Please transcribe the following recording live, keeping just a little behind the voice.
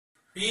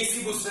PSC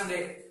ബൂസ്റ്ററിന്റെ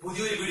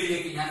പുതിയൊരു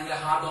വീഡിയോയിലേക്ക് ഞാൻ നിങ്ങളെ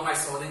ഹാർദവമായി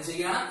സ്വാഗതം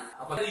ചെയ്യുകയാണ്.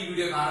 അപ്പോൾ ഈ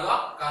വീഡിയോ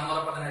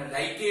കാണുന്നതോടൊപ്പം തന്നെ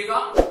ലൈക്ക് ചെയ്യുക,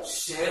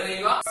 ഷെയർ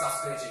ചെയ്യുക,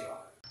 സബ്സ്ക്രൈബ് ചെയ്യുക.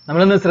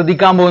 നമ്മളിന്ന്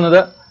ശ്രദ്ധിക്കാൻ പോകുന്നത്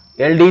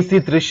LDC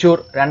തൃശൂർ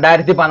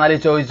 2014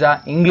 ചോദിച്ച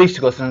ഇംഗ്ലീഷ്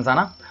ക്വസ്റ്റ്യൻസ്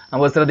ആണ്.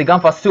 നമുക്ക് ശ്രദ്ധിക്കാം.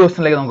 ഫസ്റ്റ്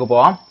ക്വസ്റ്റ്യനിലേക്ക് നമുക്ക്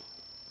പോവാം.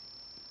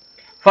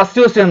 ഫസ്റ്റ്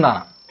ക്വസ്റ്റ്യൻ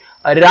എന്താണ്?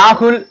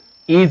 Rahul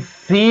is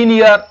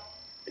senior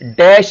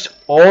dash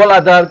all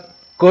other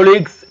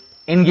colleagues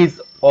in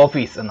his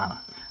office എന്നാണ്.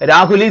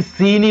 Rahul is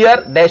senior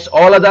dash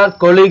all other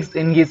colleagues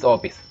in his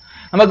office.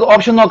 നമുക്ക്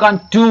ഓപ്ഷൻ നോക്കാം.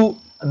 To,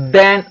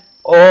 then,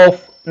 of,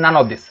 none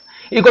of this.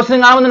 ഈ ക്വസ്റ്റ്യൻ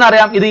കാണുമ്പോൾ തന്നെ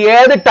അറിയാം ഇത്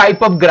ഏത്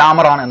ടൈപ്പ് ഓഫ്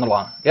ഗ്രാമർ ആണ്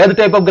എന്നുള്ളതാണ്. ഏത്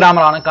ടൈപ്പ് ഓഫ്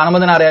ഗ്രാമർ ആണ്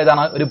കാണുമ്പോൾ തന്നെ അറിയാം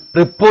ഇതാണ് ഒരു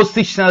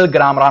പ്രിപ്പോസിഷണൽ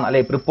ഗ്രാമർ ആണ്,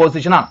 അല്ലെ?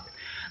 പ്രിപ്പോസിഷൻ ആണ്.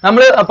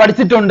 നമ്മൾ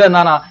പഠിച്ചിട്ടുണ്ട്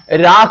എന്താണ്?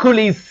 രാഹുൽ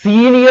ഈ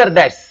സീനിയർ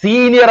ഡാഷ്,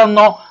 സീനിയർ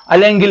എന്നോ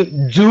അല്ലെങ്കിൽ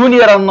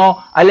ജൂനിയർ എന്നോ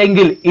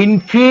അല്ലെങ്കിൽ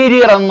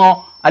ഇൻഫീരിയർ എന്നോ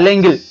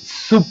അല്ലെങ്കിൽ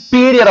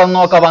സുപ്പീരിയർ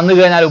എന്നോ ഒക്കെ വന്നു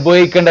കഴിഞ്ഞാൽ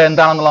ഉപയോഗിക്കേണ്ടത്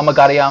എന്താണെന്നുള്ളത്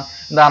നമുക്കറിയാം.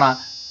 എന്താണ്?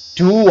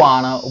 ടു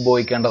ആണ്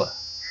ഉപയോഗിക്കേണ്ടത്.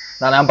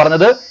 എന്താണ് ഞാൻ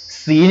പറഞ്ഞത്?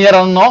 സീനിയർ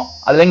എന്നോ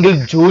അല്ലെങ്കിൽ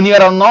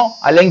ജൂനിയർ എന്നോ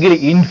അല്ലെങ്കിൽ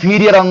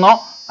ഇൻഫീരിയർ എന്നോ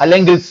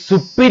അല്ലെങ്കിൽ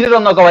സുപ്പീരിയർ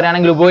എന്നൊക്കെ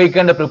വരികയാണെങ്കിൽ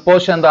ഉപയോഗിക്കേണ്ട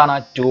പ്രിപ്പോസിഷൻ എന്താണ്?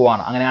 ടു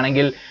ആണ്.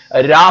 അങ്ങനെയാണെങ്കിൽ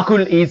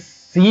Rahul is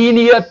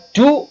senior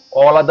to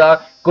all other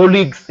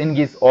colleagues in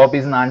his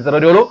office എന്ന ആൻസർ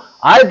വരുള്ളൂ.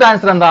 ആദ്യത്തെ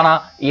ആൻസർ എന്താണ്?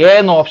 എ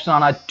എന്ന ഓപ്ഷൻ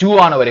ആണ്, ടു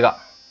ആണ് വരിക.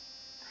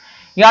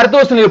 ഈ അടുത്ത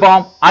ക്വസ്റ്റ്യനിൽ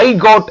പോകാം. I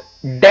got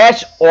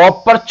dash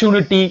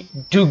opportunity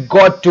to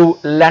go to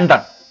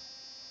London.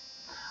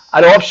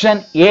 അത് option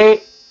A,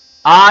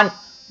 and,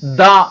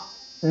 the,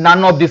 none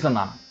of this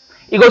എന്നാണ്.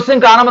 ഈ ക്വസ്റ്റ്യൻ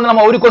കാണുമ്പോൾ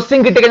നമ്മൾ ഒരു ക്വസ്റ്റ്യൻ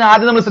കിട്ടിക്കഴിഞ്ഞാൽ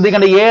ആദ്യം നമ്മൾ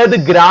ശ്രദ്ധിക്കേണ്ടത് ഏത്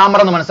ഗ്രാമർ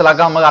എന്ന്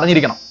മനസ്സിലാക്കാൻ നമുക്ക്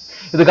അറിഞ്ഞിരിക്കണം.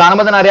 ഇത്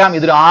കാണുമ്പോൾ തന്നെ അറിയാം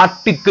ഇതൊരു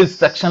ആർട്ടിക്കിൾ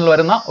സെക്ഷനിൽ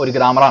വരുന്ന ഒരു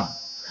ഗ്രാമറാണ്.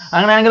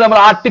 അങ്ങനെയാണെങ്കിൽ നമ്മൾ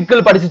ആർട്ടിക്കിൾ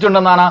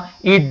പഠിച്ചിട്ടുണ്ടെന്നാണ്.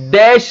 ഈ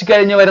ഡാഷ്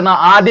കഴിഞ്ഞ് വരുന്ന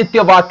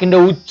ആദ്യത്തെ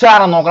വാക്കിന്റെ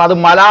ഉച്ചാരണം നോക്കണം. അത്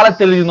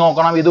മലയാളത്തിൽ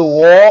നോക്കണം. ഇത്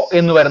ഓ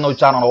എന്ന് വരുന്ന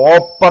ഉച്ചാരണമാണ്.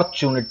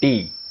 Opportunity,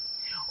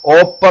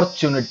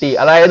 opportunity.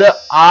 അതായത്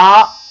ആ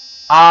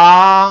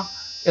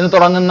എന്ന്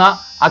തുടങ്ങുന്ന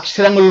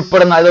അക്ഷരങ്ങൾ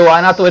ഉൾപ്പെടുന്ന, അത്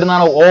അതിനകത്ത്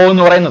വരുന്നതാണ് ഓ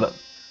എന്ന് പറയുന്നത്.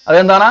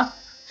 അതെന്താണ്?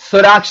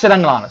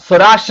 സ്വരാക്ഷരങ്ങളാണ്.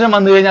 സ്വരാക്ഷരം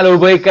വന്നു കഴിഞ്ഞാൽ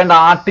ഉപയോഗിക്കേണ്ട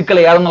ആർട്ടിക്കിൾ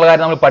ഏതെന്നുള്ള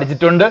കാര്യം നമ്മൾ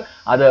പഠിച്ചിട്ടുണ്ട്.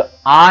 അത്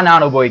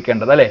ആനാണ്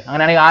ഉപയോഗിക്കേണ്ടത്, അല്ലെ?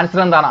 അങ്ങനെയാണെങ്കിൽ ആൻസർ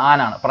എന്താണ്?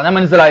 ആനാണ്. പറഞ്ഞാൽ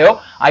മനസ്സിലായോ?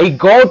 I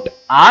got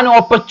an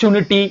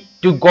opportunity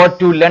to go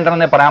to London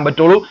എന്നേ പറയാൻ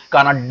പറ്റുള്ളൂ.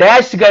 കാരണം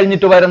ഡാഷ്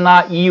കഴിഞ്ഞിട്ട് വരുന്ന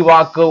ഈ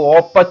വാക്ക്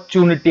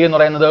ഓപ്പർച്യൂണിറ്റി എന്ന്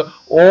പറയുന്നത്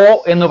ഓ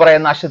എന്ന്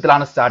പറയുന്ന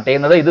അക്ഷരത്തിലാണ് സ്റ്റാർട്ട്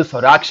ചെയ്യുന്നത്. ഇത്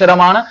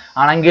സ്വരാക്ഷരമാണ്.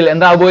 ആണെങ്കിൽ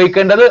എന്താ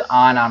ഉപയോഗിക്കേണ്ടത്?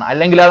 ആനാണ്.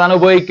 അല്ലെങ്കിൽ അതാണ്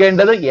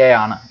ഉപയോഗിക്കേണ്ടത് എ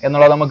ആണ്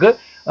എന്നുള്ളത് നമുക്ക്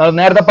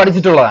നേരത്തെ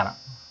പഠിച്ചിട്ടുള്ളതാണ്.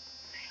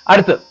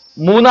 അടുത്ത്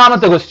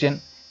മൂന്നാമത്തെ question.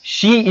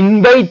 She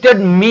invited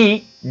me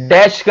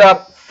dash her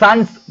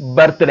son's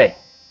birthday.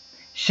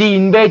 She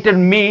invited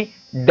me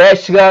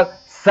dash her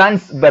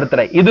son's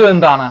birthday. ഇത്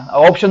എന്താണ്?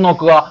 ഓപ്ഷൻ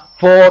നോക്കുക.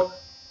 ഫോർ,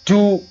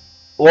 ടു,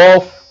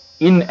 ഓഫ്,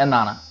 ഇൻ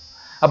എന്നാണ്.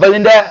 അപ്പൊ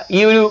ഇതിന്റെ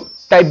ഈ ഒരു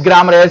ടൈപ്പ്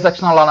ഗ്രാമർ ഏത്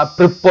സെക്ഷനുള്ളതാണ്?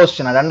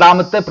 പ്രിപ്പോസിഷൻ.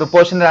 രണ്ടാമത്തെ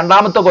പ്രിപ്പോസിഷന്റെ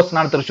രണ്ടാമത്തെ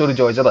ക്വസ്റ്റൻ ആണ് തൃശ്ശൂർ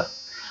ചോദിച്ചത്.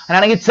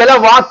 അങ്ങനെയാണെങ്കിൽ ചില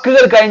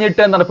വാക്കുകൾ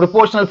കഴിഞ്ഞിട്ട് എന്താണ്?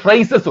 പ്രിപ്പോസിഷണൽ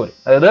ഫ്രേസസ് വരും.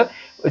 അതായത്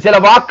ചില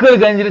വാക്കുകൾ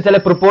കഴിഞ്ഞിട്ട് ചില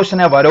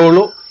പ്രിപ്പോസിഷനെ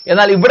വരുള്ളൂ.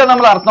 എന്നാൽ ഇവിടെ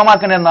നമ്മൾ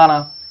അർത്ഥമാക്കേണ്ടത് എന്താണ്?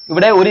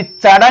 ഇവിടെ ഒരു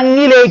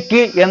ചടങ്ങിലേക്ക്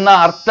എന്ന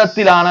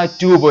അർത്ഥത്തിലാണ്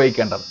ടു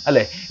ഉപയോഗിക്കേണ്ടത്,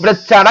 അല്ലെ? ഇവിടെ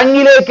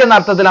ചടങ്ങിലേക്ക് എന്ന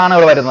അർത്ഥത്തിലാണ്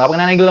ഇവിടെ വരുന്നത്.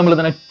 അങ്ങനെയാണെങ്കിൽ നമ്മൾ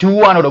ഇതിനെ ടു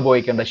ആണ് ഇവിടെ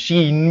ഉപയോഗിക്കേണ്ടത്. ഷീ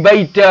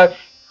ഇൻവൈറ്റഡ്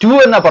ടു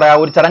എന്ന് പറയാം.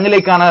 ഒരു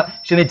ചടങ്ങിലേക്കാണ്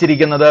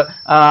ക്ഷണിച്ചിരിക്കുന്നത്.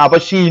 അപ്പൊ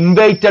she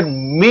invited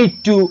me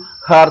to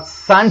her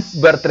sons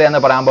birthday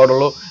എന്ന് പറയാൻ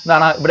പാടുള്ളൂ.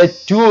 എന്താണ്? ഇവിടെ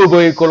ടു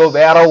ഉപയോഗിക്കുള്ളൂ.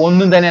 വേറെ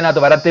ഒന്നും തന്നെ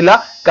അതിനകത്ത് വരത്തില്ല.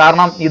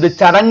 കാരണം ഇത്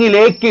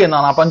ചടങ്ങിലേക്ക്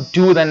എന്നാണ്. അപ്പം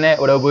ടു തന്നെ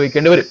ഇവിടെ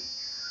ഉപയോഗിക്കേണ്ടി വരും.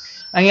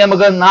 അങ്ങനെ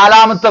നമുക്ക്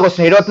നാലാമത്തെ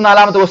ക്വസ്റ്റ്യൻ,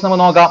 74ാമത്തെ ക്വസ്റ്റ്യൻ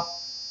നമുക്ക് നോക്കാം.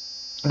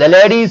 The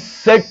lady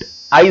said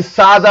I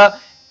saw the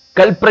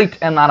culprit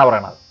എന്നാണ്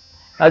പറയുന്നത്.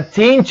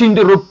 Change in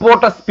to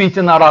reporter speech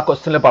എന്നാണ് ആ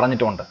ക്വസ്റ്റ്യനിൽ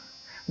പറഞ്ഞിട്ടുണ്ട്.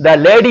 The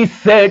lady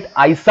said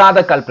I saw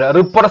the culprit.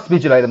 Reporter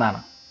സ്പീച്ചിൽ വരുന്നതാണ്.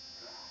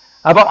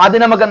 അപ്പം അത്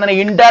നമുക്ക് എന്താണ്?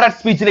 ഇൻഡയറക്ട്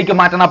സ്പീച്ചിലേക്ക്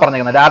മാറ്റാനാ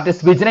പറഞ്ഞിരിക്കുന്നത്. Direct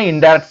സ്പീച്ചിനെ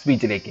indirect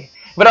സ്പീച്ചിലേക്ക്.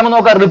 ഇവിടെ നമ്മൾ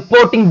നോക്കാം.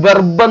 റിപ്പോർട്ടിംഗ്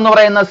വെർബ് എന്ന്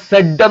പറയുന്ന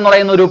സെഡ് എന്ന്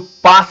പറയുന്ന ഒരു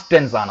പാസ്റ്റ്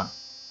ടെൻസ് ആണ്.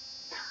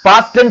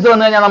 പാസ്റ്റ് ടെൻസ്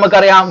വന്നു കഴിഞ്ഞാൽ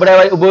നമുക്കറിയാം ഇവിടെ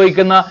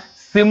ഉപയോഗിക്കുന്ന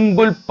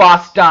സിമ്പിൾ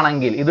പാസ്റ്റ്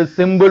ആണെങ്കിൽ, ഇത്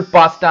സിമ്പിൾ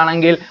പാസ്റ്റ്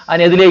ആണെങ്കിൽ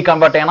അതിന് എതിലേക്ക്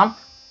കൺവേർട്ട് ചെയ്യണം?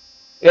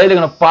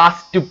 ഏതിലേക്കാണ്?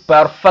 പാസ്റ്റ്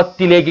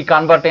പെർഫെക്റ്റിലേക്ക്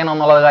കൺവേർട്ട് ചെയ്യണം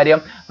എന്നുള്ള കാര്യം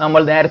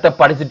നമ്മൾ നേരത്തെ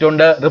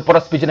പഠിച്ചിട്ടുണ്ട്.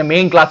 റിപ്പോർട്ടർ സ്പീച്ചിന്റെ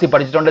മെയിൻ ക്ലാസ്സിൽ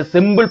പഠിച്ചിട്ടുണ്ട്.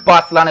 സിമ്പിൾ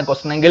പാസ്റ്റിലാണ്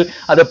ക്വസ്റ്റൻ എങ്കിൽ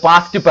അത്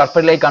പാസ്റ്റ്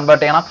പെർഫെക്റ്റിലേക്ക്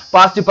കൺവേർട്ട് ചെയ്യണം.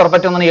 പാസ്റ്റ്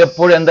പെർഫെക്റ്റ് എന്ന് പറഞ്ഞാൽ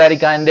എപ്പോഴും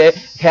എന്തായിരിക്കും? അതിന്റെ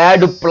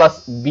ഹാഡ്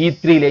പ്ലസ്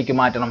V3യിലേക്ക്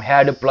മാറ്റണം.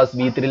 ഹാഡ് പ്ലസ്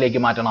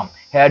V3യിലേക്ക് മാറ്റണം.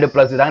 ഹാഡ്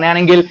പ്ലസ് ഇത്.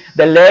 അങ്ങനെയാണെങ്കിൽ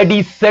ദ ലേഡി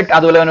സെഡ്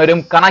അതുപോലെ തന്നെ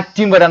വരും.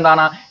 കണക്റ്റിംഗ് വേർഡ്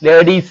എന്താണ്?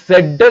 Lady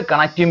Z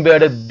connecting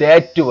word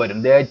that വരും.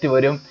 ദാറ്റ്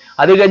വരും.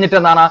 അത് കഴിഞ്ഞിട്ട്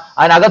എന്താണ്?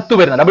 അതിനകത്ത്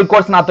വരുന്നത് ഡബിൾ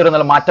കോഴ്സിനകത്ത്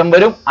വരുന്ന മാറ്റം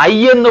വരും. ഐ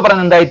എന്ന്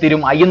പറയുന്നത് എന്തായി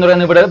തീരും? ഐ എന്ന്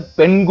പറയുന്നത് ഇവിടെ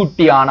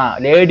പെൺകുട്ടിയാണ്,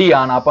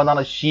 ലേഡിയാണ്. അപ്പൊ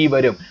എന്താണ്? ഷീ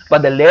വരും. അപ്പൊ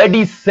the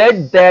lady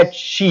said that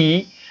she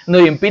എന്ന്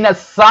വരും. പിന്നെ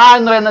സ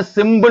എന്ന് പറയുന്ന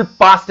സിമ്പിൾ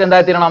പാസ്റ്റ്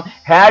എന്തായി തീരണം?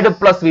 ഹാഡ്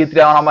പ്ലസ്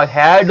V3 ആവണം.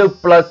 ഹാഡ്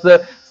പ്ലസ്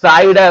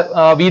സൈഡ്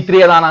V3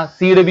 ഏതാണ്?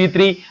 സീഡ്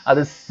V3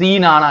 അത്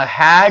സീൻ ആണ്.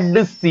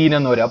 ഹാഡ് സീൻ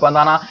എന്ന് വരും. അപ്പൊ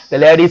എന്താണ്?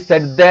 The lady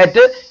said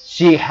that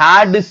she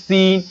had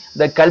seen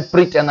the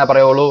culprit എന്ന്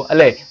പറയുള്ളൂ,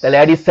 അല്ലെ? The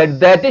lady said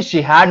that she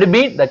had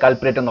been the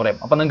culprit എന്ന് പറയും.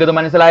 അപ്പൊ നിങ്ങൾക്ക് ഇത്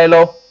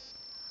മനസ്സിലായല്ലോ.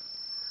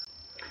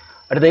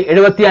 അടുത്ത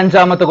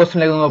 75ാമത്തെ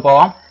ക്വസ്റ്റ്യനിലേക്ക് നമുക്ക്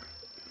പോവാം.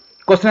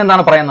 ക്വസ്റ്റ്യൻ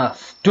എന്താണ് പറയുന്നത്?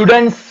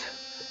 Students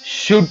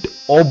should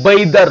obey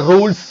the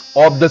rules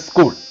of the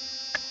school.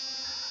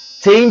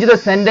 Change the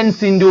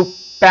sentence into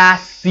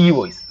passive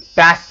voice.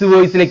 Passive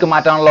voice like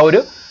മാറ്റാനുള്ള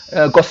ഒരു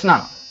question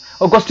ആണ്.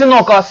 Question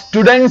നോക്കുക.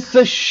 Students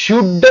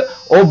should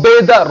obey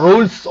the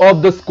rules of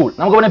the school.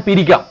 നമുക്ക് പിന്നെ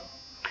പിരിക്കാം.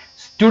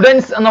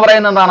 Students എന്ന്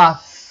പറയുന്നത് എന്താണ്?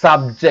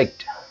 Subject.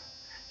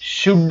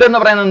 Should എന്ന്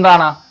പറയുന്നത്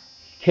എന്താണ്?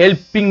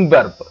 Helping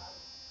verb.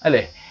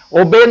 അല്ലേ?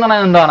 Obey എന്ന്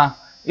പറയുന്നത് എന്താണ്?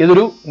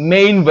 ഇതൊരു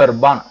മെയിൻ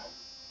verb ആണ്.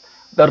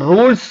 The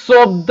rules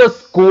of the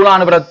school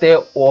ആണ് ഇവിടുത്തെ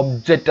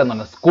ഒബ്ജക്റ്റ് എന്ന്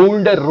പറയുന്നത്.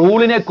 സ്കൂളിന്റെ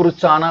റൂളിനെ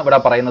കുറിച്ചാണ് ഇവിടെ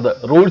പറയുന്നത്.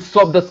 റൂൾസ്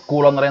ഓഫ് ദ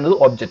സ്കൂൾ എന്ന് പറയുന്നത്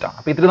ഒബ്ജക്റ്റ് ആണ്.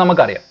 അപ്പൊ ഇത്രയും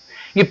നമുക്കറിയാം.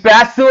 ഈ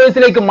പാസീവ്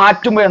വോയിസിലേക്ക്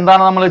മാറ്റുമ്പോൾ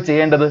എന്താണ് നമ്മൾ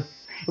ചെയ്യേണ്ടത്?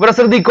 ഇവിടെ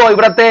ശ്രദ്ധിക്കോ,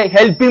 ഇവിടത്തെ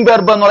ഹെൽപ്പിംഗ്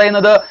വെർബ് എന്ന്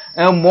പറയുന്നത്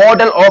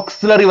മോഡൽ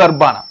ഓക്സിലറി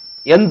വെർബാണ്.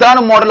 എന്താണ്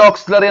മോഡൽ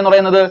ഓക്സിലറി എന്ന്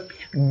പറയുന്നത്?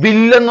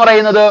 വിൽ എന്ന്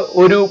പറയുന്നത്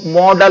ഒരു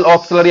മോഡൽ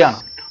ഓക്സിലറി ആണ്.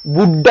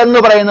 വുഡ് എന്ന്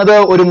പറയുന്നത്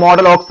ഒരു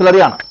മോഡൽ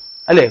ഓക്സിലറി ആണ്.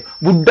 അല്ലെ?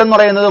 വുഡ് എന്ന്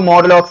പറയുന്നത്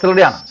മോഡൽ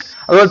ഓക്സിലറി ആണ്.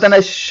 അതുപോലെ തന്നെ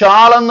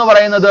ഷാൾ എന്ന്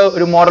പറയുന്നത്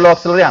ഒരു മോഡൽ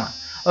ഓക്സിലറി ആണ്.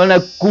 അതുപോലെ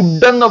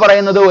കുഡ് എന്ന്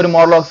പറയുന്നത് ഒരു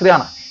മോഡൽ ഓക്സിലറി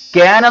ആണ്.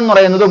 ക്യാൻ എന്ന്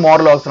പറയുന്നത്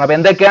മോഡൽ ഓക്സിലറി. അപ്പൊ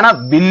എന്തൊക്കെയാണ്?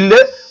 വില്ല്,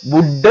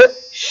 would,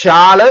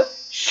 shawl,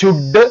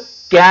 should,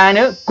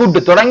 can, could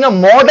തുടങ്ങിയ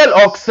മോഡൽ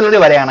ഓക്സിലറി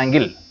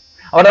വരെയാണെങ്കിൽ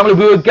അവിടെ നമ്മൾ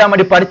ഉപയോഗിക്കാൻ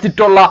വേണ്ടി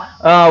പഠിച്ചിട്ടുള്ള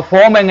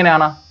ഫോം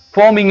എങ്ങനെയാണ്?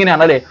 ഫോം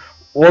ഇങ്ങനെയാണ് അല്ലെ?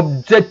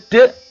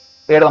 ഒബ്ജക്റ്റ്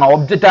എഴുതണം.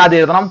 ഒബ്ജക്റ്റ് ആദ്യം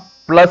എഴുതണം.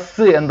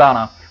 പ്ലസ്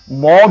എന്താണ്?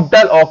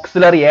 മോഡൽ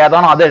ഓക്സിലറി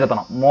ഏതാണോ അത്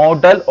എഴുതണം.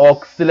 മോഡൽ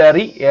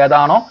ഓക്സിലറി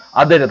ഏതാണോ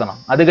അത് എഴുതണം.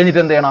 അത്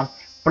കഴിഞ്ഞിട്ട് എന്ത് ചെയ്യണം?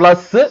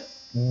 പ്ലസ്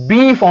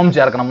ബി ഫോം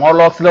ചേർക്കണം. മോഡൽ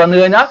ഓക്സിലറി വന്നു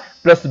കഴിഞ്ഞാൽ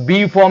പ്ലസ് ബി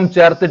ഫോം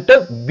ചേർത്തിട്ട്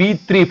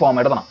B3 ഫോം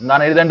എഴുതണം.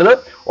 എന്താണ് എഴുതേണ്ടത്?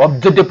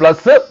 Object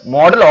plus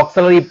modal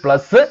auxiliary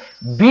plus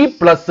B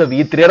plus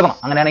V3 എഴുതണം.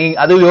 അങ്ങനെയാണെങ്കിൽ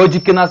അത്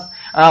യോജിക്കുന്ന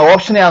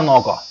ഓപ്ഷൻ ഏതാണെന്ന്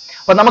നോക്കുക.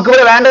 അപ്പൊ നമുക്ക്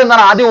ഇവിടെ വേണ്ടത്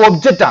എന്താണ്? ആദ്യം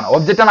ഒബ്ജക്റ്റ് ആണ്.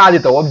 ഒബ്ജക്റ്റ് ആണ്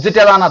ആദ്യത്തെ.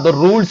 ഒബ്ജക്റ്റ് ഏതാണ്? The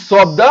rules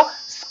of the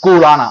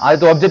school ആണ്.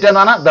 ആദ്യത്തെ ഒബ്ജക്റ്റ്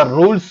എന്താണ്? The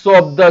rules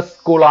of the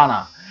school ആണ്.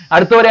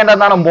 അടുത്ത വരേണ്ട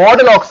എന്താണ്?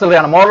 മോഡൽ ഓക്സിലറി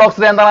ആണ്. മോഡൽ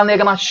ഓക്സിലറി എന്താണെന്ന്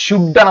കേൾക്കണം?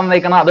 ഷുഡ് ആണെന്ന്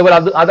കേൾക്കണം. അതുപോലെ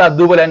അത്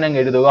അതുപോലെ തന്നെ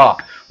എഴുതുക.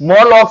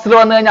 മോഡൽ ഓക്സിലറി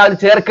വന്നു കഴിഞ്ഞാൽ അത്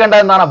ചേർക്കേണ്ട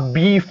എന്താണ്?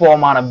 ബി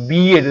ഫോം ആണ്.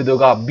 ബി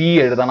എഴുതുക. ബി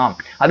എഴുതണം.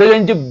 അത്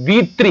കഴിഞ്ഞിട്ട്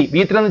V3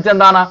 എന്ന് വെച്ചാൽ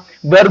എന്താണ്?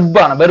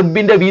 വെർബാണ്.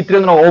 വെർബിന്റെ V3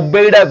 എന്നാണ്.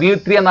 ഒബൈഡ്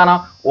V3 എന്താണ്?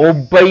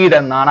 ഒബൈഡ്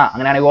എന്നാണ്.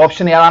 അങ്ങനെയാണെങ്കിൽ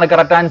ഓപ്ഷൻ ഏതാണ്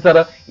കറക്റ്റ് ആൻസർ?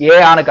 എ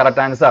ആണ്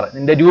കറക്റ്റ് ആൻസർ.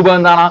 ഇതിന്റെ രൂപം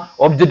എന്താണ്?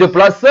 Object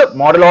plus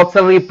modal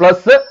auxiliary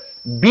plus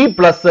B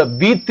plus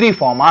V3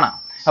 form ആണ്.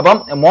 അപ്പം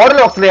മോഡൽ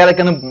ഓക്സിലറി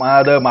ഏതൊക്കെയൊന്നും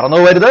അത് മറന്നു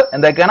പോകരുത്.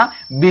 എന്തൊക്കെയാണ്?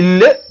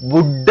 വില്ല്,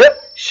 would,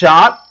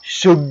 shawl,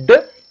 should,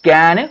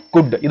 can,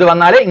 could. ഇത്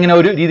വന്നാലേ ഇങ്ങനെ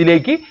ഒരു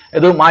രീതിയിലേക്ക്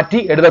ഇത് മാറ്റി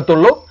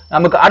എഴുതത്തുള്ളൂ.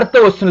 നമുക്ക് അടുത്ത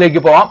ക്വസ്റ്റ്യനിലേക്ക്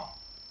പോവാം.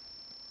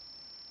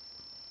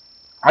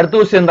 അടുത്ത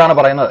ക്വസ്റ്റ്യൻ എന്താണ്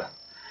പറയുന്നത്?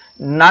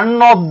 None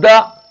of the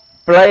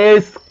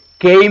players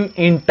came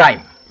in time.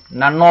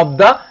 None of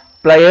the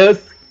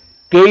players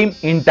came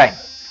in time.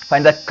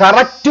 Find the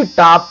correct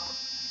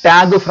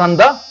tag from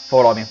the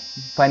following.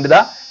 Find the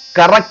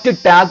correct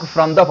tag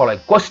from the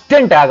following.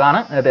 Question tag ആണ്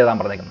ഇതിനകത്ത് എഴുതാൻ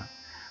പറഞ്ഞിരിക്കുന്നത്.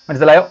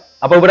 മനസ്സിലായോ?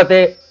 അപ്പൊ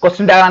ഇവിടത്തെ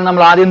question tag ആണ്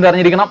നമ്മൾ ആദ്യം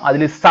തെരഞ്ഞിരിക്കണം.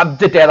 അതിൽ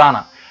സബ്ജക്റ്റ്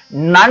ഏതാണ്?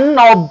 നൺ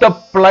ഓഫ് ദ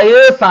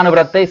പ്ലേയേഴ്സ് ആണ്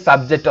ഇവിടത്തെ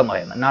സബ്ജക്റ്റ് എന്ന്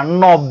പറയുന്നത്. None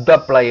of the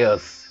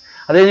players.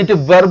 അത് കഴിഞ്ഞിട്ട്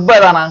വെർബ്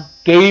ഏതാണ്?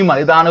 കെയിം.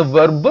 ഇതാണ്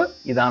വെർബ്,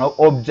 ഇതാണ്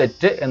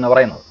ഒബ്ജക്റ്റ് എന്ന്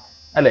പറയുന്നത്.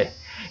 അല്ലെ?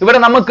 ഇവിടെ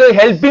നമുക്ക്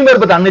ഹെൽപ്പിംഗ്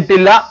വെർബ്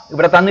തന്നിട്ടില്ല.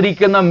 ഇവിടെ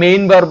തന്നിരിക്കുന്ന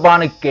മെയിൻ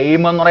വെർബാണ്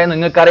കെയിം എന്ന് പറയുന്നത്.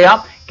 നിങ്ങൾക്കറിയാം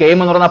കെയിം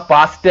എന്ന് പറയുന്ന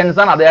പാസ്റ്റ് ടെൻസ്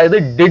ആണ്. അതായത്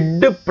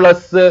ഡിഡ്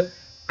പ്ലസ്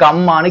കം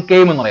ആണ്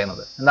കെയിം എന്ന്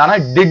പറയുന്നത്. എന്താണ്?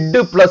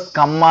 ഡിഡ് പ്ലസ്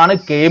കം ആണ്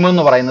കെയിം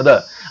എന്ന് പറയുന്നത്.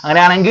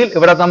 അങ്ങനെയാണെങ്കിൽ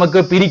ഇവിടെ നമുക്ക്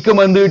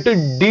പിരിക്കുമ്പോൾ എന്ത്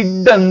കിട്ടും?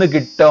 ഡിഡ് എന്ന്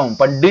കിട്ടും.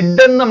 അപ്പൊ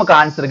ഡിഡ് എന്ന് നമുക്ക്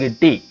ആൻസർ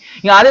കിട്ടി.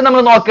 ഇനി ആദ്യം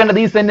നമ്മൾ നോക്കേണ്ടത്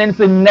ഈ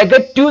സെന്റൻസ്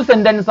നെഗറ്റീവ്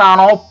സെന്റൻസ്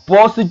ആണോ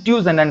പോസിറ്റീവ്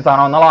സെന്റൻസ്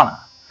ആണോ എന്നുള്ളതാണ്.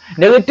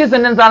 നെഗറ്റീവ്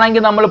സെന്റൻസ്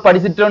ആണെങ്കിൽ നമ്മൾ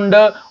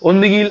പഠിച്ചിട്ടുണ്ട്,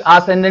 ഒന്നുകിൽ ആ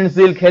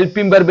സെന്റൻസിൽ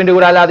ഹെൽപ്പിംഗ് വെർബിന്റെ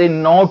കൂടെ അല്ലാതെ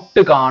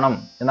നോട്ട് കാണും.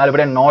 എന്നാൽ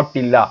ഇവിടെ നോട്ട്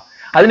ഇല്ല.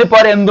 അതിന്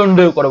പകരം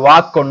എന്തുണ്ട്? ഒരു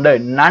വാക്കുണ്ട്,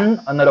 നൺ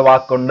എന്നൊരു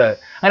വാക്കുണ്ട്.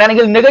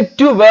 അങ്ങനെയാണെങ്കിൽ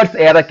നെഗറ്റീവ് വേർഡ്സ്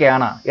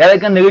ഏതൊക്കെയാണ്?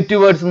 ഏതൊക്കെയാണ് നെഗറ്റീവ്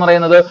വേർഡ്സ് എന്ന്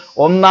പറയുന്നത്?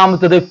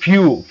 ഒന്നാമത്തത്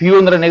ഫ്യൂ. ഫ്യൂ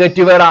എന്നൊരു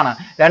നെഗറ്റീവ് വേർഡ് ആണ്.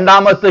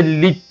 രണ്ടാമത്തെ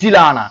ലിറ്റിൽ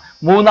ആണ്.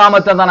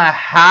 മൂന്നാമത്തെ എന്താണ്?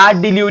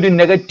 ഹാഡിലി ഒരു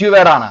നെഗറ്റീവ്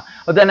വേർഡ് ആണ്.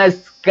 അതുപോലെ തന്നെ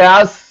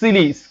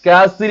സ്കാസിലി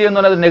എന്ന്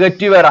പറയുന്നത്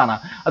നെഗറ്റീവ് വേർഡ് ആണ്.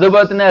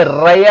 അതുപോലെ തന്നെ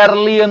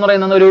റയർലി എന്ന്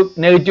പറയുന്ന ഒരു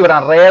നെഗറ്റീവ് വേർഡ്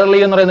ആണ്. റയർലി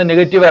എന്ന് പറയുന്നത്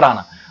നെഗറ്റീവ് വേർഡ്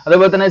ആണ്.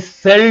 അതുപോലെ തന്നെ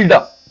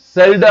സെൽഡം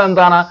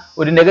എന്താണ്?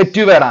 ഒരു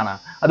നെഗറ്റീവ് വേർഡ് ആണ്.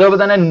 അതുപോലെ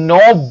തന്നെ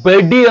നോ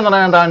ബഡി എന്ന്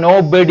പറഞ്ഞാൽ എന്താണ്? നോ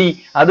ബഡി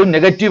അതും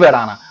നെഗറ്റീവ് വേർഡ്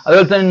ആണ്.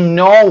 അതുപോലെ തന്നെ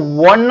നോ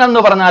വൺ എന്ന്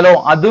പറഞ്ഞാലോ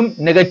അതും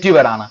നെഗറ്റീവ്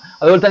വേർഡ് ആണ്.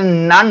 അതുപോലെ തന്നെ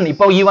നൺ,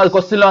 ഇപ്പൊ ഈ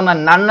ക്വസ്റ്റ്യനിൽ വന്ന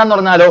നൺ എന്ന്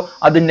പറഞ്ഞാലോ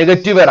അത്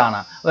നെഗറ്റീവ് വേർഡ് ആണ്.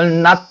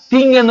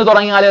 നത്തിങ് എന്ന്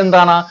തുടങ്ങിയാലോ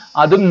എന്താണ്?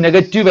 അതും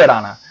നെഗറ്റീവ് വേർഡ്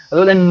ആണ്.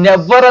 അതുപോലെ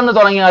നെവർ എന്ന്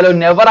തുടങ്ങിയാലോ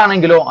നെവർ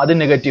ആണെങ്കിലോ അത്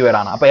നെഗറ്റീവ് വേർഡ്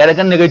ആണ്. അപ്പൊ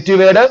ഏതൊക്കെ നെഗറ്റീവ്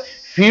വേർഡ്?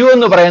 ഫ്യൂ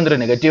എന്ന് പറയുന്നത്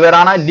നെഗറ്റീവ് വേർഡ്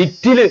ആണ്.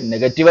 ലിറ്റിൽ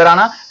നെഗറ്റീവ് വേർഡ്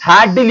ആണ്.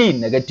 ഹാഡിലി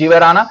നെഗറ്റീവ്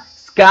വേർഡ് ആണ്.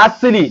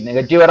 സ്കാസിലി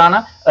നെഗറ്റീവ് വേർഡ് ആണ്.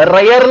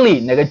 റയർലി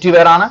നെഗറ്റീവ്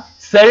വേർഡ് ആണ്.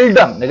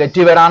 സെൽഡം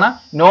നെഗറ്റീവ് വേർഡ് ആണ്.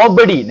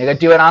 നോബഡി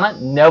നെഗറ്റീവ് വേർഡ് ആണ്.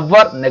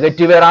 നെവർ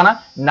നെഗറ്റീവ് വേർഡ് ആണ്.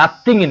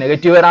 നത്തിങ്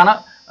നെഗറ്റീവ് വേർഡ് ആണ്.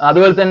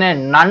 അതുപോലെ തന്നെ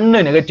നണ്ണ്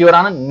നെഗറ്റീവ് വേർഡ്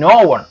ആണ്. No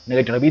one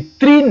negative. അപ്പൊ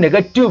ഇത്രയും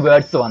നെഗറ്റീവ്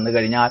വേർഡ്സ് വന്നു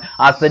കഴിഞ്ഞാൽ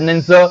ആ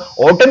സെന്റൻസ്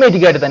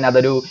ഓട്ടോമാറ്റിക് ആയിട്ട് തന്നെ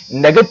അതൊരു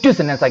നെഗറ്റീവ്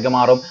സെന്റൻസ് ആക്കി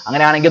മാറും.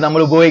 അങ്ങനെയാണെങ്കിൽ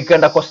നമ്മൾ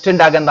ഉപയോഗിക്കേണ്ട ക്വസ്റ്റ്യൻ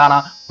ടാഗ് എന്താണ്?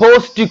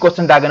 പോസിറ്റീവ്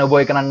ക്വസ്റ്റ്യൻ ടാഗിന്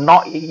ഉപയോഗിക്കണം.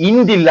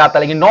 ഇൻഡ് ഇല്ലാത്ത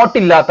അല്ലെങ്കിൽ നോട്ട്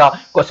ഇല്ലാത്ത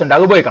ക്വസ്റ്റ്യൻ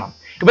ടാഗ് ഉപയോഗിക്കണം.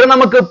 ഇവിടെ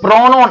നമുക്ക്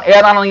പ്രോണോൺ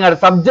ഏതാണോ നിങ്ങൾ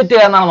സബ്ജക്റ്റ്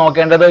ഏതാണോ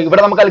നോക്കേണ്ടത്.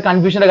 ഇവിടെ നമുക്ക് അതിൽ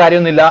കൺഫ്യൂഷന്റെ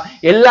കാര്യമൊന്നുമില്ല.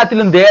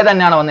 എല്ലാത്തിലും ദേ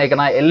തന്നെയാണ്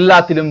വന്നേക്കുന്നത്.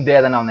 എല്ലാത്തിലും ദേ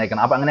തന്നെ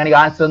വന്നേക്കുന്നത്. അപ്പൊ അങ്ങനെയാണെങ്കിൽ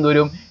ആൻസർ എന്ത്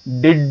വരും?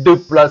 ഡിഡ്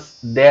പ്ലസ്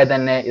ദേ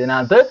തന്നെ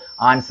ഇതിനകത്ത്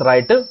ആൻസർ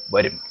ആയിട്ട്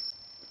വരും.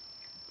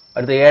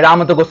 അടുത്ത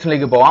 7ാമത്തെ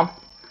ക്വസ്റ്റ്യനിലേക്ക് പോവാം.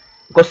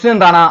 ക്വസ്റ്റ്യൻ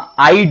എന്താണ്?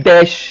 I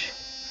dash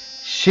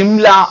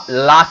Shimla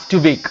last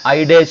week. I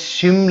dash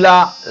Shimla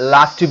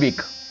last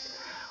week.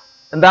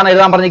 എന്താണ്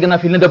എഴുതാൻ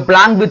പറഞ്ഞിരിക്കുന്നത്? Fill in the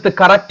blank with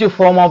correct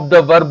form of the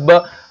verb.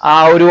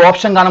 ഒരു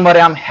ഓപ്ഷൻ കാണുമ്പോൾ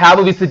പറയാം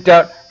have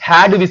visited,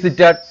 had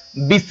visited,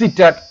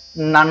 visited,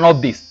 none of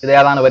these. ഇത്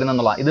ഏതാണ്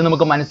വരുന്നത്? ഇത്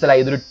നമുക്ക്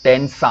മനസ്സിലായി ഇതൊരു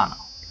ടെൻസ് ആണ്.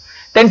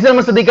 ടെൻസ്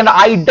നമ്മൾ ശ്രദ്ധിക്കേണ്ട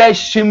I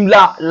dash Shimla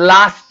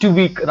last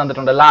week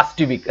തന്നിട്ടുണ്ട്.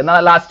 ലാസ്റ്റ് വീക്ക്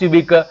എന്താണ്? Last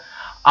week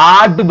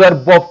add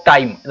verb of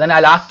time. ഇതാണ്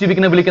ലാസ്റ്റ്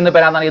വീക്കിനെ വിളിക്കുന്ന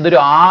പേരാണ്. ഇതൊരു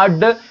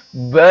ആഡ്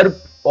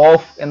വെർബ്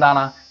ഓഫ്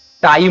എന്താണ്?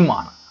 ടൈം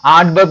ആണ്.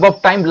 Add verb of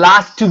time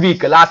last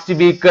week, last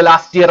week,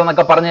 last year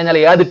എന്നൊക്കെ പറഞ്ഞു കഴിഞ്ഞാൽ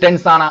ഏത്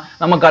ടെൻസ് ആണ്?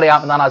 നമുക്കറിയാം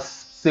എന്താണ്?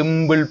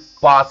 സിമ്പിൾ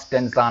പാസ്റ്റ്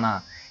ടെൻസ് ആണ്.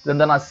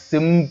 ഇതെന്താണ്?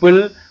 സിമ്പിൾ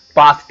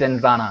പാസ്റ്റ്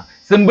ടെൻസ് ആണ്.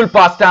 സിമ്പിൾ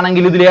പാസ്റ്റ്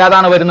ആണെങ്കിൽ ഇതിൽ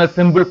ഏതാണ് വരുന്നത്?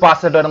 സിമ്പിൾ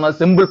പാസ്റ്റ് ആയിട്ട് വരുന്നത്.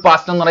 സിമ്പിൾ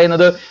പാസ്റ്റ് എന്ന്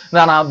പറയുന്നത്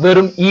എന്താണ്?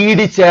 വെറും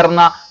ഇഡി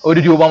ചേർന്ന ഒരു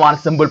രൂപമാണ്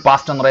സിമ്പിൾ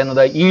പാസ്റ്റ് എന്ന്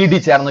പറയുന്നത്. ഇഡി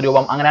ചേർന്ന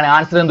രൂപം. അങ്ങനെയാണ്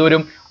ആൻസർ എന്ത്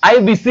വരും? I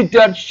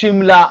visited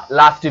Shimla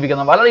last week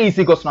എന്ന്. വളരെ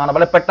ഈസി ക്വസ്റ്റൻ ആണ്.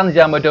 വളരെ പെട്ടെന്ന്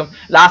ചെയ്യാൻ പറ്റും.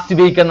 ലാസ്റ്റ്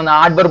വീക്ക് എന്ന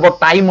ആഡ്വർബ് ഓഫ്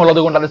ടൈം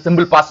ഉള്ളത് കൊണ്ട് അത്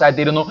സിമ്പിൾ പാസ്റ്റ്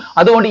ആയിത്തീരുന്നു.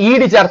 അതുകൊണ്ട്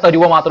ഇഡി ചേർത്ത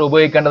രൂപം മാത്രം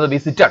ഉപയോഗിക്കേണ്ടത്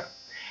വിസിറ്റഡ്.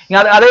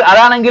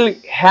 അതാണെങ്കിൽ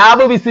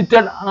ഹാവ്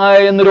വിസിറ്റഡ്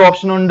എന്നൊരു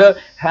ഓപ്ഷൻ ഉണ്ട്.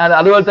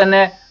 അതുപോലെ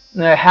തന്നെ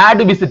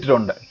ഹാഡ് വിസിറ്റഡ്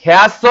ഉണ്ട്.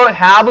 ഹാസ് ഓർ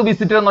ഹാവ്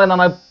വിസിറ്റഡ് എന്ന്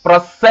പറയുന്നത്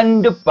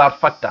പ്രസന്റ്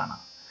പെർഫെക്റ്റ് ആണ്.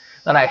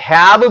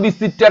 ഹാവ്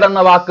വിസിറ്റഡ്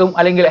എന്ന വാക്കും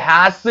അല്ലെങ്കിൽ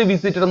ഹാസ്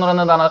വിസിറ്റഡ് എന്ന്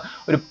പറയുന്നത് എന്താണ്?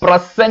 ഒരു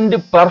പ്രസന്റ്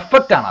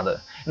പെർഫെക്റ്റ് ആണ്. അത്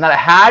എന്നാൽ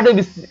ഹാഡ്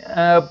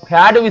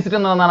വിസിറ്റ്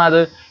എന്ന് പറഞ്ഞാൽ അത്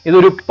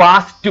ഇതൊരു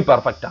പാസ്റ്റ്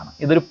പെർഫെക്റ്റ് ആണ്.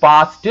 ഇതൊരു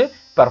പാസ്റ്റ്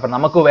പെർഫെക്റ്റ്.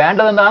 നമുക്ക്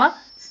വേണ്ടത് എന്താണ്?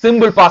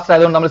 സിമ്പിൾ പാസ്റ്റ്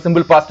ആയതുകൊണ്ട് നമ്മൾ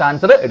സിമ്പിൾ പാസ്റ്റ്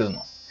ആൻസർ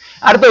എഴുതുന്നു.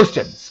 അടുത്ത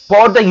question,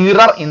 spot the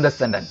error in the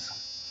sentence.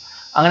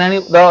 അങ്ങനെയാണ്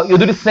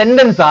ഇതൊരു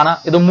സെന്റൻസ് ആണ്.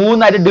 ഇത്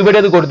 3ആയിട്ട് ഡിവൈഡ്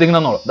ചെയ്ത്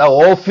കൊടുത്തിരിക്കുന്നു. The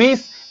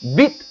office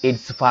with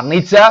its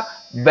furniture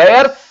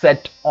wear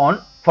set on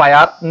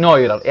fire, no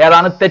error.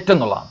 ഏതാണ്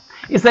തെറ്റെന്നുള്ളതാണ്.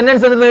 ഈ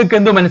സെന്റൻസ് നിങ്ങൾക്ക്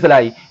എന്ത്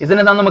മനസ്സിലായി? ഈ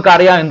സെന്റൻസ് നമുക്ക്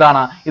അറിയാം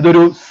എന്താണ്?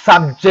 ഇതൊരു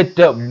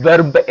സബ്ജക്റ്റ്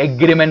വെർബ്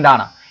എഗ്രിമെന്റ്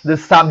ആണ്. ഇത്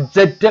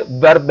സബ്ജക്റ്റ്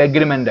വെർബ്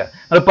എഗ്രിമെന്റ്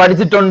നമ്മൾ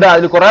പഠിച്ചിട്ടുണ്ട്.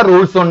 അതിൽ കുറെ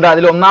റൂൾസ് ഉണ്ട്.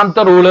 അതിൽ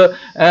ഒന്നാമത്തെ റൂള്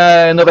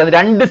എന്ന് പറയുന്നത്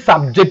 2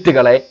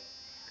 സബ്ജക്റ്റുകളെ,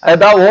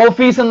 അതായത്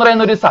ഓഫീസ് എന്ന്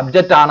പറയുന്ന ഒരു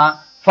സബ്ജക്റ്റ് ആണ്,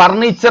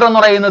 ഫർണിച്ചർ എന്ന്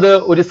പറയുന്നത്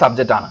ഒരു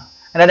സബ്ജക്റ്റ് ആണ്.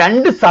 അങ്ങനെ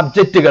 2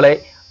 സബ്ജക്റ്റുകളെ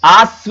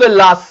ആസ്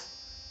വെൽ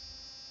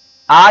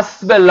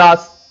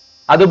ആസ്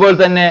അതുപോലെ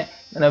തന്നെ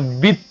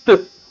വിത്ത്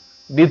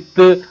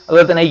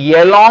അതുപോലെ തന്നെ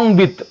along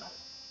with,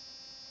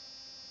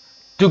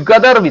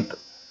 together with,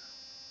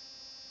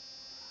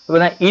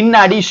 in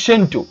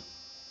addition to,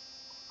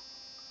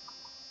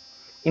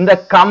 in the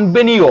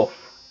company of,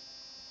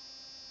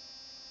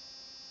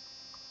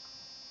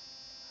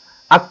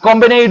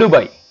 accompanied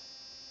by,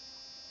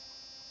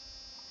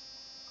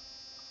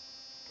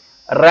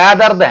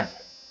 rather than,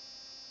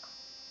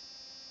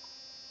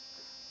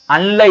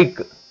 unlike,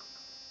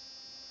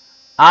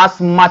 as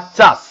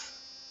much as.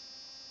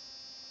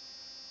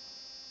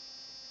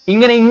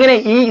 ഇങ്ങനെ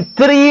ഈ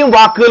ഇത്രയും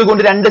വാക്കുകൾ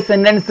കൊണ്ട് 2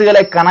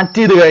 സെന്റൻസുകളെ കണക്ട്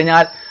ചെയ്ത്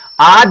കഴിഞ്ഞാൽ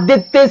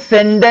ആദ്യത്തെ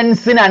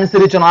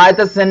സെന്റൻസിനനുസരിച്ചാണ്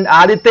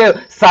ആദ്യത്തെ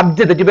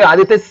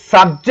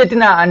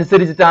സബ്ജക്റ്റിന്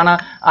അനുസരിച്ചിട്ടാണ്.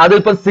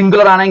 അതിപ്പം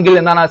സിംഗുലർ ആണെങ്കിൽ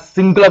എന്താണ്?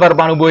 സിംഗുലർ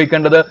വെർബാണ്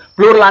ഉപയോഗിക്കേണ്ടത്.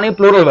 പ്ലൂറൽ ആണെങ്കിൽ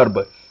പ്ലൂറൽ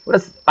വെർബ്. ഇവിടെ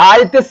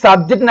ആദ്യത്തെ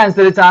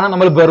സബ്ജക്റ്റിനനുസരിച്ചാണ്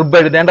നമ്മൾ വെർബ്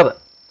എഴുതേണ്ടത്.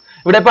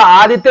 ഇവിടെ ഇപ്പൊ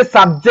ആദ്യത്തെ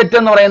സബ്ജക്റ്റ്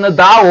എന്ന് പറയുന്നത്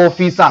ദ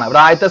ഓഫീസ് ആണ്.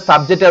 ഇവിടെ ആദ്യത്തെ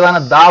സബ്ജക്റ്റ് ഏതാണ്?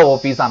 ദ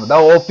ഓഫീസ് ആണ്. The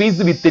office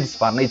with its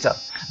furniture.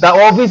 The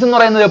office എന്ന്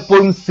പറയുന്നത്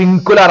എപ്പോഴും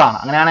സിംഗുലർ ആണ്.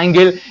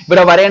 അങ്ങനെയാണെങ്കിൽ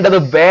ഇവിടെ വരേണ്ടത്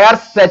വേർ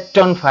സെറ്റ്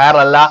ഓൺ ഫയർ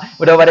അല്ല,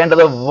 ഇവിടെ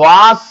വരേണ്ടത്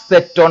വാസ്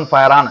സെറ്റ് ഓൺ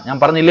ഫയർ ആണ്. ഞാൻ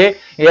പറഞ്ഞില്ലേ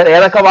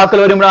ഏതൊക്കെ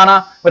വാക്കുകൾ വരുമ്പോഴാണ്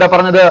ഇവിടെ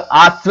പറഞ്ഞത്?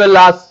 ആസ് വെൽ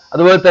ആസ്,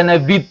 അതുപോലെ തന്നെ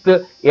വിത്ത്,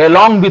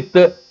 along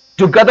with,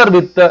 together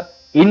with,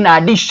 in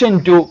addition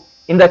to,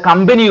 in the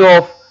company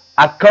of,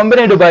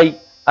 accompanied by,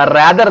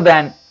 rather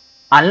than,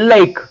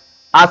 unlike,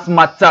 as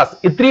much as.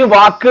 ഇത്രയും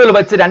വാക്കുകൾ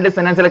വെച്ച് 2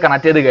 സെന്റൻസിൽ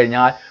കണക്ട് ചെയ്ത്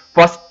കഴിഞ്ഞാൽ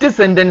ഫസ്റ്റ്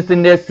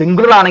സെന്റൻസിന്റെ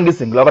സിംഗുലർ ആണെങ്കിൽ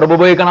സിംഗുലർ വെർബ്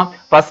ഉപയോഗിക്കണം.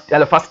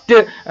 ഫസ്റ്റ്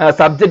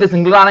സബ്ജക്ട്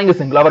സിംഗുലർ ആണെങ്കിൽ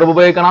സിംഗുലർ വെർബ്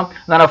ഉപയോഗിക്കണം.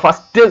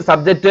 ഫസ്റ്റ്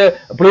സബ്ജക്ട്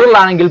പ്ലൂറൽ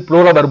ആണെങ്കിൽ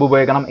പ്ലൂറൽ വെർബ്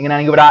ഉപയോഗിക്കണം.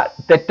 ഇങ്ങനെയാണെങ്കിൽ ഇവിടെ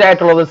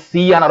തെറ്റായിട്ടുള്ളത്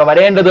സി ആണ്. അവിടെ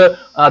വരേണ്ടത്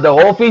the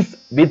office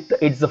with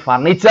its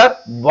furniture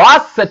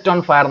was set on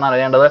fire എന്നാണ്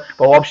വരേണ്ടത്.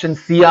 അപ്പൊ ഓപ്ഷൻ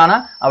സി ആണ്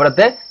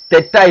അവിടുത്തെ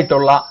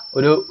തെറ്റായിട്ടുള്ള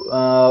ഒരു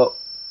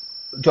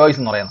ചോയ്സ്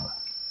എന്ന് പറയുന്നത്.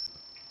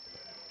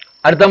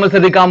 അടുത്ത നമ്മൾ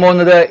ശ്രദ്ധിക്കാൻ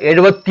പോകുന്നത്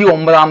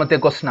 79ാമത്തെ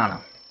ക്വസ്റ്റ്യൻ ആണ്.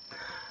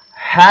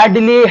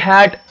 Hadley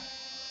had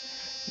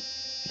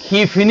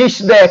he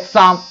finished the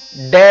exam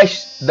dash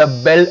the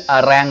bell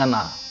rang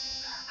എന്നാണ്.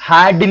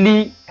 Hadley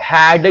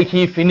had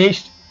he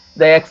finished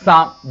the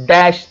exam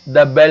dash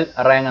the bell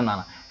rang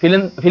എന്നാണ്.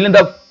 fill in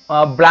the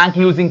blank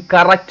using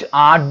correct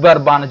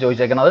adverb ആണ്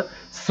ചോദിച്ചേക്കുന്നത്.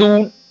 soon,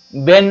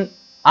 when,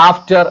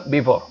 after,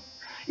 before.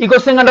 ഈ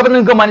question കണ്ടപ്പോൾ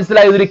നിങ്ങൾക്ക്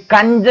മനസ്സിലായി ഇതൊരു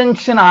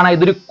conjunction ആണ്.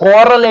 ഇതൊരു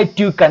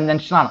കോറലേറ്റീവ്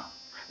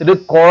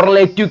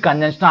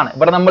കൺജങ്ഷൻ ആണ്.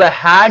 ഇവിടെ നമ്മൾ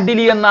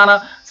ഹാഡ്ലി എന്നാണ്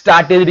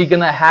സ്റ്റാർട്ട്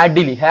ചെയ്തിരിക്കുന്നത്.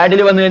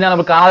 ഹാഡ്ലി വന്നു കഴിഞ്ഞാൽ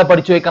നമ്മൾ കാണാതെ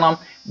പഠിച്ചു വെക്കണം.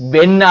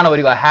 ബെൻ ആണ്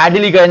വരിക.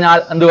 ഹാഡ്ലി കഴിഞ്ഞാൽ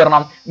എന്ത്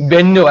വരണം?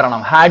 ബെന്ന്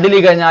വരണം. ഹാഡ്ലി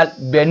കഴിഞ്ഞാൽ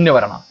ബെന്ന്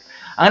വരണം.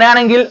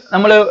 അങ്ങനെയാണെങ്കിൽ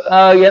നമ്മൾ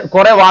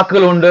കുറെ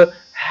വാക്കുകളുണ്ട്.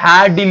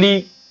 ഹാഡിലി,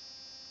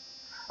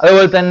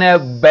 അതുപോലെ തന്നെ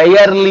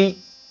ബെയർലി,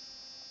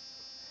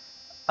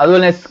 അതുപോലെ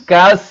തന്നെ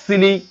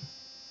സ്കാർസിലി,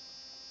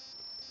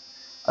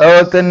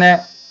 അതുപോലെ തന്നെ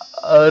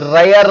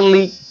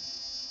റയർലി,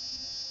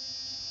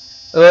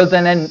 അതുപോലെ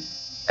തന്നെ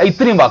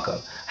ഇത്രയും വാക്കുകൾ.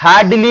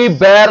 ഹാഡിലി,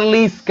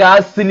 ബെയർലി,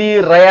 സ്കാർസിലി,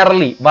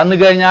 റയർലി വന്നു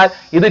കഴിഞ്ഞാൽ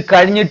ഇത്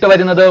കഴിഞ്ഞിട്ട്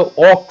വരുന്നത്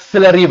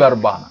ഓക്സിലറി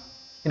വെർബാണ്.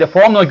 ഇതിന്റെ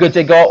ഫോം നോക്കി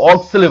വെച്ചേക്കോ,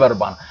 ഓക്സിലറി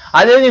വെർബാണ്.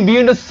 അത് കഴിഞ്ഞ്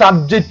വീണ്ടും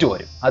സബ്ജക്റ്റ്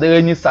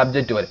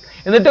വരും.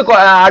 എന്നിട്ട്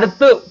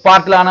അടുത്ത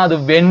പാർട്ടിലാണ് അത്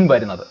വെൻ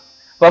വരുന്നത്.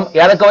 അപ്പം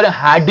ഏതൊക്കെ വരും?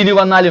 ഹാഡിലി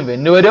വന്നാലും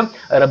വെന്ന് വരും,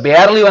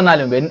 ബെയർലി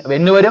വന്നാലും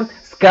വെന്ന് വരും,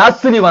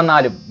 സ്കാർസിലി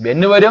വന്നാലും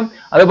വെന്ന് വരും,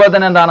 അതുപോലെ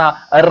തന്നെ എന്താണ്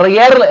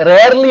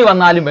റെയർലി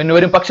വന്നാലും വെന്ന്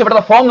വരും. പക്ഷെ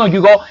ഇവിടുത്തെ ഫോം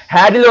നോക്കിക്കോ,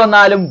 ഹാഡിലി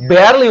വന്നാലും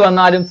ബെയർലി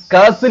വന്നാലും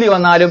സ്കാർസിലി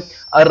വന്നാലും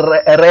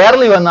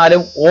റെയർലി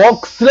വന്നാലും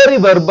ഓക്സിലറി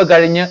വെർബ്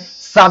കഴിഞ്ഞ്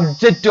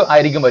സബ്ജക്റ്റ്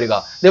ആയിരിക്കും വരിക.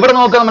 ഇവിടെ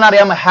നോക്കുക,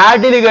 നമ്മളറിയാം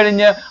ഹാഡിൽ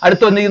കഴിഞ്ഞ്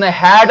അടുത്ത് വന്നിരിക്കുന്ന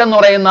ഹാഡ് എന്ന്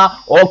പറയുന്ന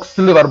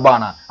ഓക്സിലറി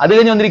വെർബാണ്. അത്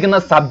കഴിഞ്ഞ് വന്നിരിക്കുന്ന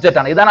സബ്ജക്റ്റ്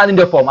ആണ്. ഇതാണ്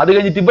അതിന്റെ ഫോം. അത്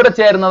കഴിഞ്ഞിട്ട് ഇവിടെ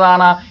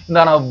ചേരുന്നതാണ്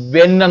എന്താണ്?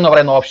 വെൻ എന്ന്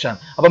പറയുന്ന ഓപ്ഷൻ.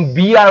 അപ്പം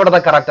ബി ആണ്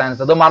ഇവിടുത്തെ കറക്റ്റ്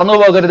ആൻസർ. അത് മറന്നു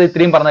പോകരുത്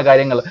ഇത്രയും പറഞ്ഞ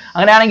കാര്യങ്ങൾ.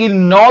 അങ്ങനെയാണെങ്കിൽ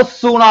നോ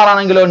സൂണാർ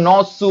ആണെങ്കിലോ,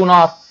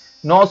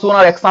 നോ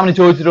സൂണാർ എക്സാമിന്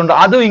ചോദിച്ചിട്ടുണ്ട്.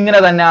 അതും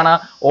ഇങ്ങനെ തന്നെയാണ്.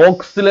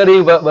 ഓക്സിലറി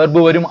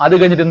വെർബ് വരും, അത്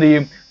കഴിഞ്ഞിട്ട് എന്ത്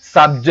ചെയ്യും?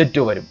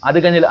 സബ്ജക്റ്റ് വരും. അത്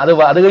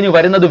കഴിഞ്ഞ്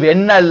വരുന്നത്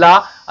വെന്നല്ല,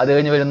 അത്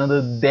കഴിഞ്ഞ് വരുന്നത്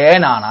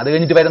ദേനാണ്. അത്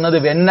കഴിഞ്ഞിട്ട് വരുന്നത്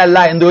വെന്നല്ല,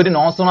 എന്തുവരും?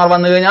 നോ സൂണാർ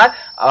വന്നു കഴിഞ്ഞാൽ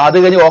അത്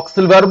കഴിഞ്ഞ്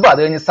ഓക്സിൽ വെർബ്, അത്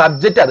കഴിഞ്ഞ്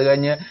സബ്ജക്റ്റ്, അത്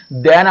കഴിഞ്ഞ്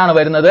ദേനാണ്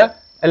വരുന്നത്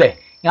അല്ലേ?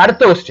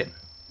 അടുത്ത question,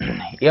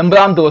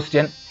 80ാമത്തെ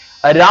question.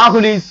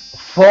 Rahul is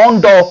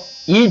fond of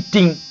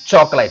eating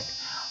chocolate.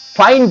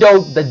 Find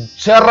out the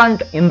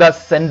gerund in the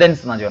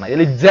sentence എന്നാണ് ചോദിക്കുന്നത്.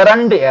 ഇതിൽ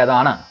ജെറണ്ട്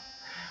ഏതാണ്?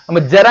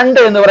 അപ്പൊ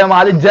ജെറണ്ട് എന്ന് പറയുമ്പോൾ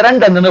ആദ്യം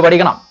ജെറണ്ട് എന്തെന്ന്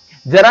പഠിക്കണം.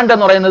 ജെറണ്ട്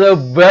എന്ന് പറയുന്നത്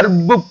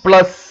വെർബ്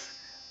പ്ലസ്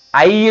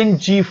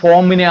ING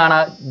ഫോമിനെയാണ്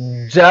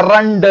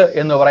ജെറണ്ട്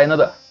എന്ന്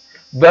പറയുന്നത്.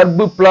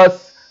 വെർബ്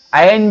പ്ലസ്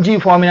ING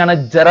ഫോമിനാണ്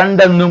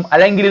ജെറണ്ട് എന്നും,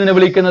 അല്ലെങ്കിൽ ഇതിനെ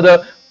വിളിക്കുന്നത്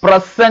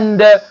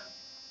പ്രസന്റ്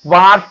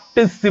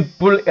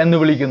പാർട്ടിസിപ്പിൾ എന്ന്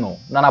വിളിക്കുന്നു.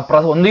 എന്താണ്?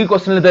 ഒന്നുകിൽ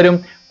ക്വസ്റ്റ്യനിൽ തരും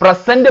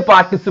പ്രസന്റ്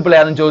പാർട്ടിസിപ്പിൾ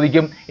ഏതെന്ന്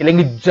ചോദിക്കും,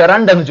 ഇല്ലെങ്കിൽ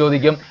ജെറണ്ട് എന്ന്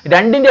ചോദിക്കും.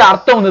 രണ്ടിന്റെ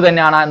അർത്ഥം ഒന്ന്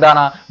തന്നെയാണ്.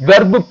 എന്താണ്?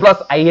 വെർബ്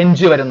പ്ലസ് ING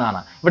വരുന്നതാണ്.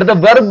 ഇവിടുത്തെ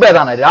വെർബ്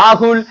ഏതാണ്?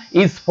 Rahul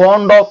is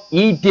fond of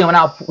eating. അവൻ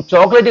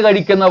ചോക്ലേറ്റ്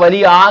കഴിക്കുന്ന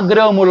വലിയ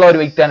ആഗ്രഹമുള്ള ഒരു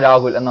വ്യക്തിയാണ്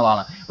രാഹുൽ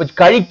എന്നതാണ്. അപ്പൊ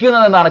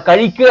കഴിക്കുന്നത് എന്താണ്?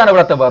 കഴിക്കുകയാണ്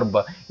ഇവിടുത്തെ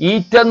വെർബ്.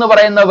 ഈറ്റ് എന്ന്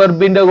പറയുന്ന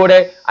വെർബിന്റെ കൂടെ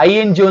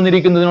ING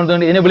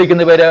വന്നിരിക്കുന്നതിനോട് ഇതിനെ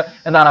വിളിക്കുന്ന പേര്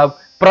എന്താണ്?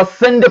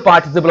 പ്രസന്റ്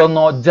പാർട്ടിസിപ്പിൾ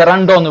എന്നോ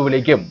ജെറണ്ടോ എന്ന്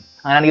വിളിക്കും.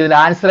 അങ്ങനെയാണെങ്കിൽ ഇതിന്റെ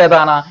ആൻസർ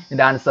ഏതാണ്?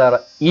 ഇതിന്റെ ആൻസർ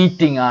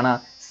ഈറ്റിംഗ് ആണ്.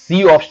 സി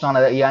ഓപ്ഷൻ ആണ്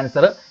ഈ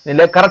ആൻസർ,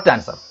 ഇതിന്റെ കറക്റ്റ്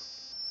ആൻസർ.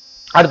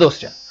 അടുത്ത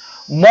question.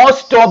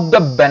 Most of the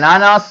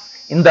bananas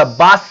in the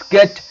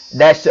basket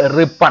dash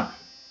Ripon.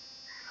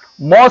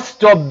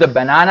 Most of the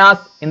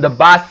bananas in the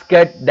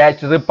basket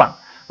dash Ripon.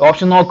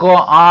 Option നോക്കോ,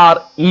 ആർ,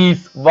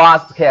 ഈസ്,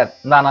 വാസ്, ഹെയർ.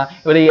 എന്താണ്?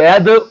 ഇവിടെ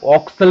ഏത്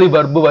auxiliary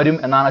verb വരും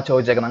എന്നാണ്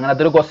ചോദിച്ചേക്കുന്നത്.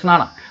 അങ്ങനത്തെ ഒരു ക്വസ്റ്റ്യൻ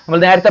ആണ്. നമ്മൾ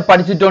നേരത്തെ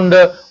പഠിച്ചിട്ടുണ്ട്.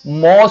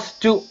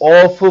 മോസ്റ്റ്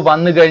ഓഫ്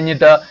വന്നു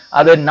കഴിഞ്ഞിട്ട്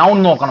അത് നൗൺ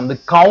നോക്കണം. ഇത്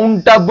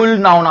കൗണ്ടബിൾ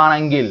നൗൺ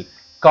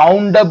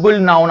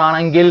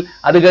ആണെങ്കിൽ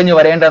അത് കഴിഞ്ഞ്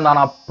വരേണ്ട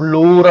എന്താണ്?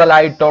 പ്ലൂറൽ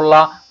ആയിട്ടുള്ള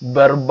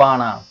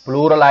വെർബാണ്.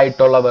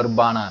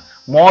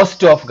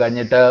 മോസ്റ്റ് ഓഫ്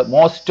കഴിഞ്ഞിട്ട്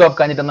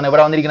എന്താണ്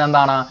ഇവിടെ വന്നിരിക്കുന്നത്?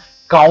 എന്താണ്?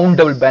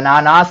 കൗണ്ടബിൾ.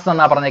 ബനാനാസ്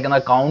എന്നാ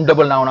പറഞ്ഞിരിക്കുന്നത്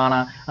കൗണ്ടബിൾ നൗൺ ആണ്.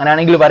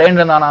 അങ്ങനെയാണെങ്കിൽ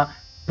വരേണ്ടത് എന്താണ്?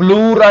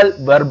 പ്ലൂറൽ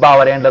വെർബാ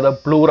വരേണ്ടത്.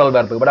 പ്ലൂറൽ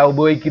വെർബ് ഇവിടെ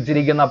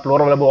ഉപയോഗിച്ചിരിക്കുന്ന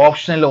പ്ലൂറൽ വെർബ്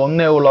ഓപ്ഷനിൽ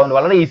ഒന്നേ ഉള്ളതുകൊണ്ട്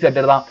വളരെ ഈസി ആയിട്ട്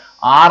എഴുതാം.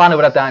 ആറാണ്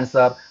ഇവിടുത്തെ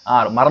ആൻസർ.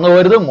 ആറ്. മറന്നു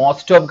പോകരുത്.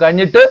 മോസ്റ്റ് ഓഫ്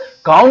കഴിഞ്ഞിട്ട്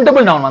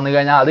കൗണ്ടബിൾ നൗൺ വന്നു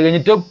കഴിഞ്ഞാൽ അത്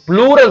കഴിഞ്ഞിട്ട്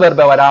പ്ലൂറൽ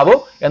വെർബ് വരാവൂ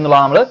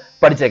എന്നുള്ളത് നമ്മൾ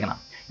പഠിച്ചേക്കണം.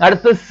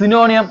 അടുത്ത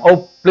സിനോണിയം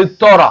ഓഫ്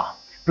പ്ലിത്തോറ.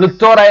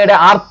 പ്ലിത്തോറയുടെ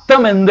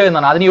അർത്ഥം എന്ത്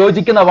എന്നാണ്? അതിന്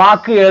യോജിക്കുന്ന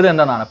വാക്ക് ഏത്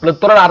എന്നാണ്?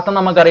 പ്ലിത്തോറയുടെ അർത്ഥം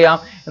നമുക്കറിയാം.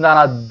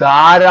 എന്താണ്?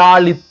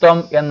 ധാരാളിത്തം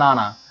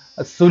എന്നാണ്,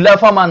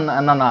 സുലഭം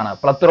എന്നാണ്.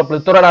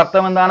 പ്ലിത്തോറയുടെ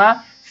അർത്ഥം എന്താണ്?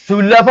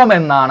 സുലഭം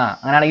എന്നാണ്.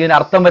 അങ്ങനെയാണെങ്കിൽ ഇതിന്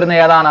അർത്ഥം വരുന്നത്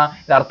ഏതാണ്?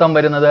 ഇത് അർത്ഥം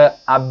വരുന്നത്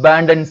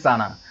അബാൻഡൻസ്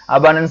ആണ്.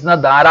 അബാൻഡൻസ് എന്ന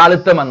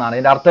ധാരാളിത്തം എന്നാണ്.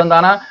 ഇതിന്റെ അർത്ഥം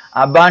എന്താണ്?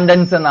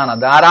 അബാൻഡൻസ് എന്നാണ്,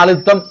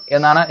 ധാരാളിത്തം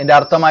എന്നാണ് ഇതിന്റെ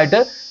അർത്ഥമായിട്ട്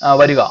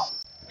വരിക.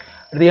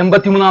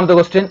 83ാമത്തെ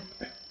question.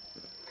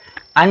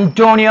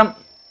 Antonym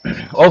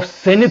of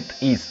zenith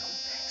is.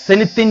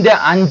 സെനിത്തിന്റെ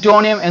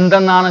antonym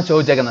എന്തെന്നാണ്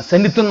ചോദിച്ചേക്കുന്നത്.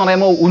 Zenith എന്ന്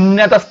പറയുമ്പോൾ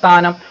ഉന്നത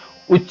സ്ഥാനം,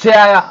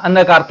 ഉച്ചയായ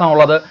എന്നൊക്കെ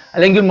അർത്ഥമുള്ളത്,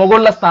 അല്ലെങ്കിൽ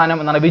മുകളിലെ സ്ഥാനം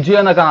എന്നാണ്, വിജയം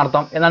എന്നൊക്കെ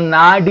അർത്ഥം. എന്നാൽ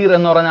നാഡിർ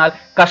എന്ന് പറഞ്ഞാൽ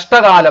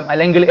കഷ്ടകാലം,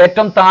 അല്ലെങ്കിൽ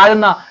ഏറ്റവും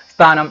താഴ്ന്ന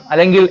സ്ഥാനം,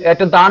 അല്ലെങ്കിൽ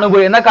ഏറ്റവും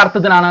താണുപോയി എന്നൊക്കെ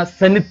അർത്ഥത്തിനാണ്.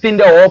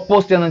 സെനിത്തിന്റെ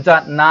ഓപ്പോസിറ്റ് എന്ന്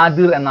വെച്ചാൽ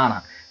നാദിർ എന്നാണ്.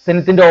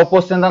 സെനിത്തിന്റെ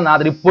ഓപ്പോസിറ്റ് എന്താ?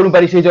 നാദിർ. ഇപ്പോഴും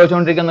പരീക്ഷയിൽ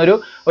ചോദിച്ചുകൊണ്ടിരിക്കുന്ന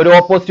ഒരു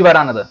ഓപ്പോസിറ്റ്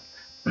വരാനത്.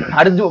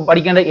 അടുത്ത്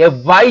പഠിക്കേണ്ട A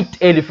white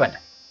elephant.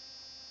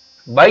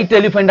 White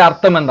elephant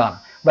അർത്ഥം എന്താണ്?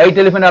 വൈറ്റ്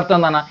എലിഫന്റ് അർത്ഥം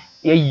എന്താണ്?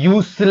 എ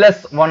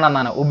യൂസ്ലെസ് വൺ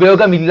എന്നാണ്,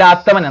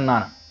 ഉപയോഗമില്ലാത്തവൻ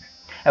എന്നാണ്.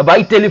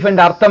 വൈറ്റ്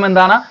എലിഫന്റ് അർത്ഥം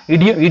എന്താണ്?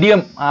 ഇഡിയം.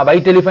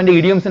 വൈറ്റ് എലിഫന്റ്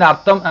ഇഡിയംസിന്റെ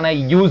അർത്ഥം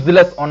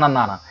യൂസ്ലെസ് വൺ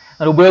എന്നാണ്,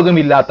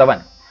 ഉപയോഗമില്ലാത്തവൻ.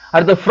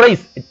 അടുത്ത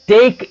ഫ്രൈസ്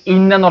ടേക്ക്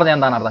ഇൻ എന്ന് പറഞ്ഞാൽ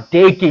എന്താണ് അർത്ഥം?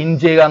 ടേക്ക് ഇൻ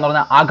ചെയ്യുക എന്ന്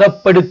പറഞ്ഞാൽ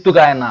അകപ്പെടുത്തുക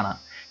എന്നാണ്.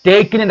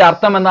 ടേക്കിന്റെ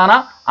അർത്ഥം എന്താണ്?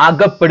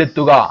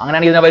 അകപ്പെടുത്തുക.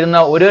 അങ്ങനെയാണെങ്കിൽ ഇതിനെ വരുന്ന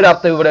ഒരു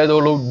അർത്ഥം ഇവിടെ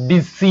ഏതുള്ളൂ?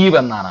 ഡിസീവ്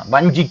എന്നാണ്.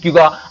 വഞ്ചിക്കുക,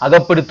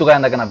 അകപ്പെടുത്തുക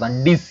എന്നൊക്കെയാണ് അർത്ഥം.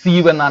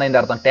 ഡിസീവ് എന്നാണ് ഇതിന്റെ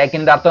അർത്ഥം.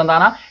 ടേക്കിന്റെ അർത്ഥം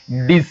എന്താണ്?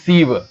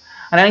 ഡിസീവ്.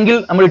 അങ്ങനെയാണെങ്കിൽ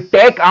നമ്മൾ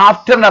ടേക്ക്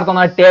ആഫ്റ്ററിന്റെ അർത്ഥം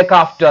എന്താണ്?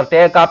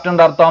 ടേക്ക്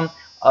ആഫ്റ്ററിന്റെ അർത്ഥം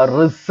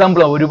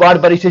റിസംബിൾ. ഒരുപാട്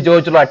പരീക്ഷ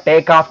ചോദിച്ചുള്ള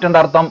ടേക്ക് ആഫ്റ്ററിന്റെ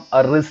അർത്ഥം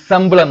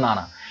റിസംബിൾ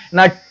എന്നാണ്.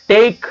 എന്നാൽ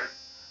ടേക്ക്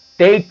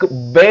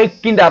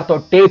ബേക്കിന്റെ അർത്ഥം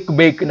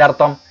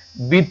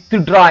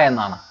വിത്ത്ഡ്രാ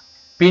എന്നാണ്,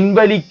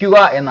 പിൻവലിക്കുക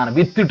എന്നാണ്.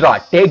 വിത്ത്ഡ്രാ.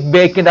 ടേക്ക്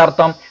ബേക്കിന്റെ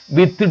അർത്ഥം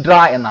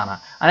വിത്ത്ഡ്രാ എന്നാണ്.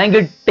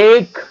 അല്ലെങ്കിൽ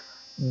ടേക്ക്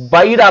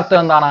ബൈയുടെ അർത്ഥം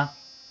എന്താണ്?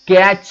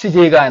 ക്യാച്ച്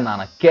ചെയ്യുക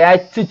എന്നാണ്.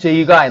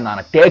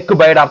 ടേക്ക്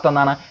ബൈയുടെ അർത്ഥം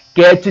എന്താണ്?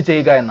 ക്യാച്ച്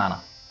ചെയ്യുക എന്നാണ്.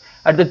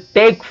 അടുത്ത്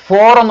ടേക്ക്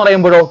ഫോർ എന്ന്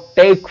പറയുമ്പോഴോ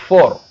ടേക്ക്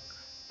ഫോർ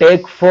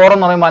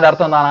എന്ന് പറയുമ്പോൾ അതിന്റെ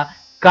അർത്ഥം എന്താണ്?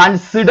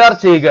 കൺസിഡർ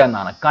ചെയ്യുക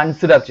എന്നാണ്.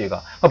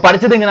 അപ്പൊ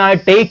പഠിച്ചത് ഇങ്ങനെയാണ്.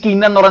 ടേക്ക് ഇൻ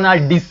എന്ന് പറഞ്ഞാൽ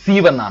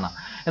ഡിസീവ് എന്നാണ്.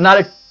 എന്നാൽ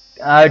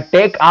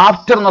ടേക്ക്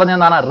ആഫ്റ്റർ എന്ന് പറഞ്ഞാൽ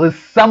എന്താണ്?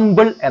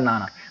 റിസംബിൾ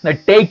എന്നാണ്.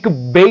 ടേക്ക്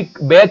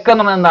ബേക്ക്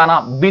എന്ന് പറഞ്ഞാൽ എന്താണ്?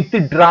 വിത്ത്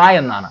ഡ്രാ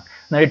എന്നാണ്.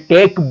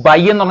 ടേക്ക്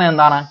ബൈ എന്ന് പറഞ്ഞാൽ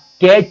എന്താണ്?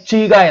 ക്യാച്ച്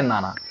ചെയ്യുക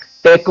എന്നാണ്.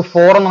 ടേക്ക്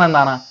ഫോർ എന്ന് പറഞ്ഞാൽ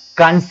എന്താണ്?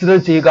 കൺസിഡർ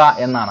ചെയ്യുക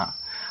എന്നാണ്.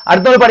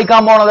 അടുത്തത്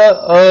പഠിക്കാൻ പോകുന്നത്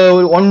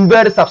വൺ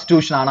വേർഡ്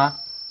സബ്സ്റ്റിറ്റ്യൂഷൻ ആണ്.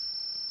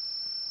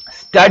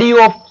 സ്റ്റഡി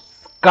ഓഫ്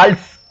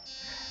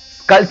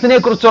സ്കൾസിനെ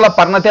കുറിച്ചുള്ള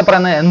പഠനത്തെ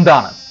പറയുന്നത്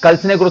എന്താണ്?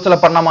 സ്കൾസിനെ കുറിച്ചുള്ള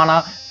പഠനമാണ്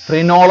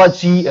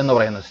ഫ്രിനോളജി എന്ന്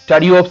പറയുന്നത്.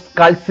 സ്റ്റഡി ഓഫ്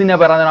സ്കൾസിനെ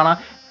പറയുന്നതാണ്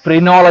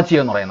ഫ്രിനോളജി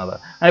എന്ന് പറയുന്നത്.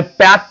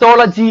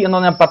 പാത്തോളജി എന്ന്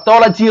പറഞ്ഞാൽ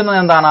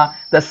എന്താണ്?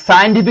 The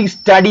scientific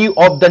study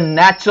of the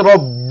nature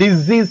of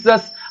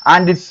diseases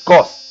and it's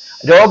cos.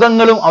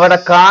 രോഗങ്ങളും അവരുടെ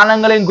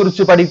കാരണങ്ങളെയും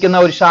കുറിച്ച് പഠിക്കുന്ന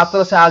ഒരു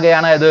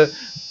ശാസ്ത്രശാഖയാണ് ഇത്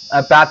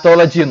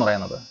പാത്തോളജി എന്ന്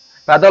പറയുന്നത്.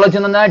 പാത്തോളജി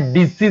എന്ന് പറഞ്ഞാൽ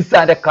ഡിസീസ്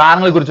അതിന്റെ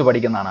കാരണങ്ങളെ കുറിച്ച്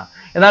പഠിക്കുന്നതാണ്.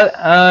 എന്നാൽ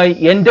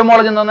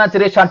എൻറ്റമോളജി എന്ന് പറഞ്ഞാൽ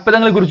ചെറിയ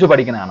ഷഡ്പദങ്ങളെ കുറിച്ച്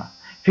പഠിക്കുന്നതാണ്.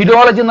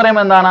 ഫിലോളജി എന്ന്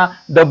പറയുമ്പോൾ എന്താണ്?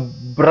 The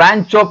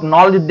branch of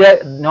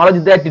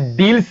knowledge that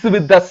deals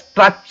with the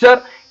structure,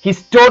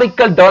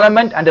 historical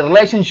development and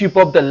relationship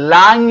of the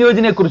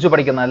ലാംഗ്വേജിനെ കുറിച്ച്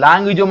പഠിക്കുന്ന,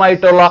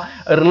 ലാംഗ്വേജുമായിട്ടുള്ള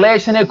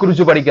റിലേഷനെ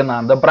കുറിച്ച്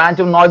പഠിക്കുന്നതാണ്. The branch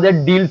of knowledge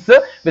that deals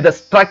with the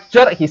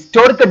structure,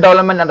 historical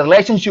development and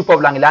relationship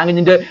of language.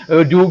 ലാംഗ്വേജിന്റെ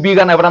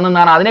രൂപീകരണം എവിടെ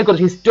നിന്നാണ്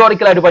അതിനെക്കുറിച്ച്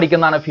ഹിസ്റ്റോറിക്കലായിട്ട്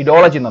പഠിക്കുന്നതാണ്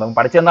ഫിലോളജി എന്ന് പറയുന്നത്.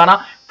 പഠിച്ചെന്താണ്?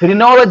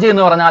 ഫ്രിനോളജി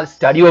എന്ന് പറഞ്ഞാൽ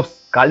സ്റ്റഡി ഓഫ്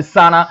സ്കൾസ്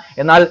ആണ്.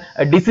 എന്നാൽ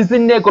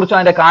ഡിസീസിനെ കുറിച്ച്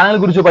അതിന്റെ കാരണങ്ങളെ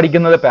കുറിച്ച്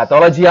പഠിക്കുന്നത്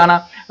പാത്തോളജിയാണ്.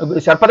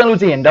 ഷഡ്പദങ്ങളെ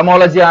കുറിച്ച്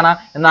എൻഡമോളജിയാണ്.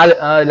 എന്നാൽ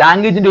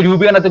ലാംഗ്വേജിന്റെ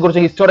രൂപീകരണത്തെ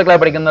കുറിച്ച്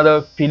ഹിസ്റ്റോറിക്കലായി പഠിക്കുന്നത്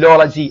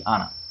ഫിലോളജി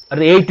ആണ്.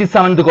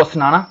 87th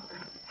ക്വസ്റ്റ്യൻ ആണ്.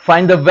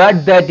 Find the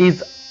word that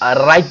is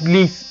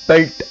rightly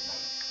spelled.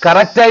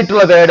 Correct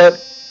ആയിട്ടുള്ള വേർഡ്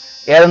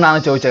ഏതെന്നാണ്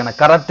ചോദിച്ചേക്കുന്നത്.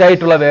 കറക്റ്റ്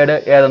ആയിട്ടുള്ള വേർഡ്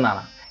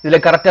ഏതെന്നാണ്? ഇതിലെ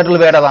കറക്റ്റ് ആയിട്ടുള്ള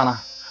വേർഡ് ഏതാണ്?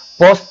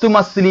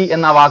 പോസ്റ്റുമസ്ലി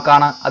എന്ന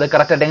വാക്കാണ്. അത്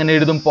കറക്റ്റ് ആയിട്ട് എങ്ങനെ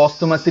എഴുതും?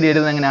 പോസ്റ്റുമസ്ലി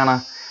എഴുതുന്നത് എങ്ങനെയാണ്?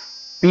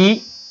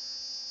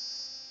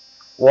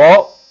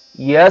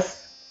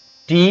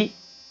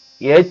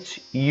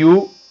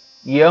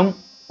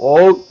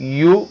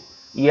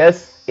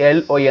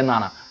 POSTHUMOUSLO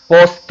എന്നാണ്.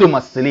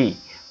 പോസ്റ്റുമസ്ലി.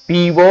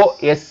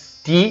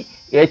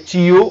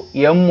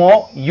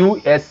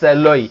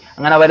 POSTHUMOUSLO.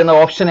 അങ്ങനെ വരുന്ന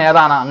ഓപ്ഷൻ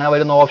ഏതാണ്? അങ്ങനെ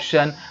വരുന്ന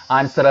ഓപ്ഷൻ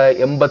ആൻസർ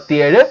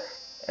 87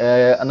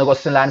 എന്ന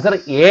ക്വസ്റ്റ്യൻ ആൻസർ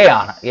എ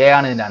ആണ്.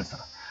 ഇതിന്റെ answer.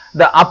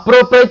 The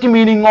appropriate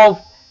meaning of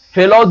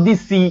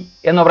ഫെലോദിസി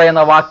എന്ന്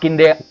പറയുന്ന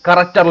വാക്കിന്റെ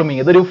കറക്റ്റ്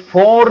മീനിങ്. ഇതൊരു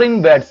ഫോറിൻ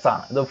വേർഡ്സ്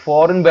ആണ്. ഇത്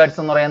ഫോറിൻ വേർഡ്സ്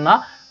എന്ന് പറയുന്ന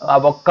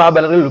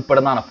വൊക്കാബുലറിയിൽ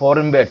ഉൾപ്പെടുന്നതാണ്.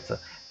 Foreign words.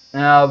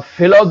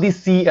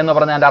 ഫിലോദിസി എന്ന്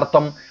പറഞ്ഞ അതിന്റെ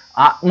അർത്ഥം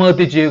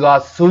ആത്മഹത്യ ചെയ്യുക,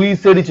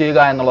 സൂയിസൈഡ് ചെയ്യുക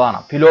എന്നുള്ളതാണ്.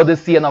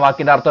 ഫിലോദിസി എന്ന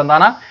വാക്കിന്റെ അർത്ഥം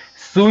എന്താണ്?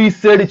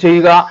 സൂയിസൈഡ്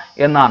ചെയ്യുക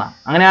എന്നാണ്.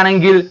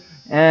 അങ്ങനെയാണെങ്കിൽ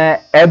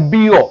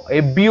എബിയോ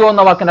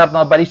എന്ന വാക്കിന്റെ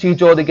അർത്ഥം പരീക്ഷയ്ക്ക്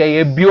ചോദിക്കുക.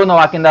 എബിയോ എന്ന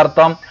വാക്കിന്റെ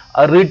അർത്ഥം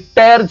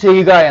റിട്ടയർ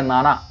ചെയ്യുക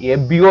എന്നാണ്.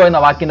 എബിയോ എന്ന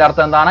വാക്കിന്റെ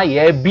അർത്ഥം എന്താണ്?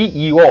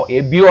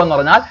 എബിയോ എന്ന്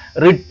പറഞ്ഞാൽ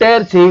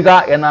റിട്ടയർ ചെയ്യുക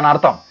എന്നാണ്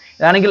അർത്ഥം.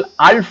 ഇതാണെങ്കിൽ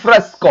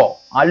അൽഫ്രസ്കോ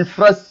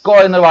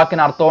എന്ന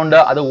വാക്കിന് അർത്ഥമുണ്ട്.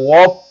 അത്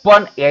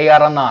ഓപ്പൺ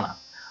എയർ എന്നാണ്.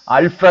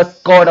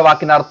 അൽഫ്രസ്കോയുടെ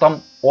വാക്കിന്റെ അർത്ഥം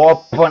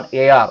ഓപ്പൺ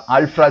എയർ.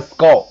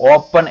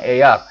 Open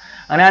air.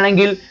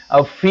 അങ്ങനെയാണെങ്കിൽ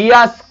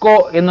ഫിയാസ്കോ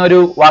എന്നൊരു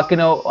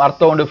വാക്കിന്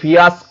അർത്ഥമുണ്ട്.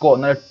 ഫിയാസ്കോ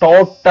എന്ന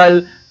ടോട്ടൽ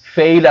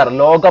ഫെയിലർ,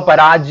 ലോക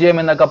പരാജയം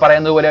എന്നൊക്കെ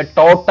പറയുന്നത് പോലെ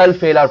ടോട്ടൽ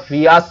ഫെയിലർ.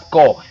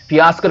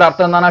 ഫിയാസ്കോയുടെ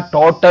അർത്ഥം എന്താണ്?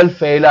 Total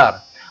failure.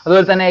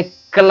 അതുപോലെ തന്നെ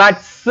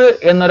ക്ലട്സ്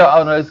എന്നൊരു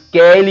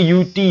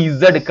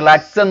KLUTZ,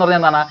 ക്ലട്സ് എന്ന്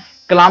പറഞ്ഞാൽ എന്താണ്?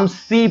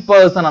 ക്ലംസി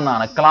പേഴ്സൺ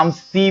എന്നാണ്.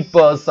 Clumsy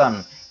person.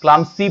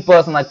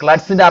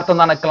 ക്ലട്സിന്റെ അർത്ഥം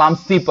എന്താണ്?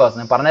 Clumsy person.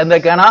 പറഞ്ഞത്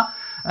എന്തൊക്കെയാണ്?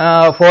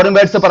 ഫോറിൻ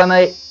വേർഡ്സ്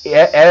പറയുന്നത്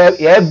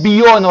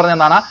എബിയോ എന്ന് പറഞ്ഞ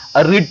എന്താണ്?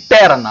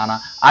 റിട്ടയർ എന്നാണ്.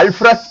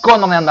 അൽഫ്രസ്കോ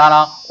എന്ന് പറഞ്ഞാൽ എന്താണ്?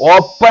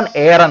 ഓപ്പൺ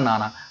എയർ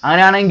എന്നാണ്.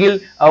 അങ്ങനെയാണെങ്കിൽ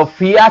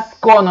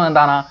ഫിയാസ്കോ എന്ന്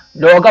എന്താണ്?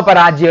 ലോക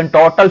പരാജയം,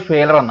 ടോട്ടൽ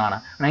ഫെയിലർ എന്നാണ്.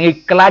 അല്ലെങ്കിൽ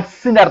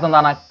ക്ലട്സിന്റെ അർത്ഥം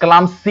എന്താണ്?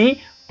 ക്ലംസി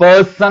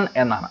പേഴ്സൺ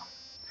എന്നാണ്.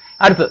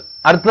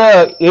 അടുത്ത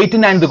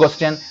 89th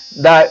question.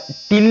 The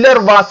tiller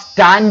was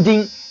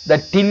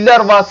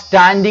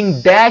standing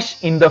dash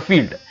in the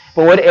field.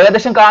 ഇപ്പൊ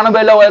ഏകദേശം കാണുമ്പോൾ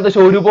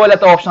ഏകദേശം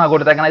ഒരുപോലത്തെ ഓപ്ഷൻ ആണ്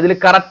കൊടുത്തേക്കണം. ഇതിൽ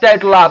കറക്റ്റ്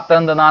ആയിട്ടുള്ള അർത്ഥം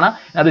എന്തെന്നാണ്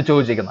അത്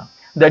ചോദിച്ചിരിക്കുന്നത്.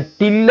 ദ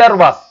ടില്ലർ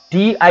വാസ്,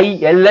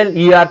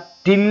 TILLER,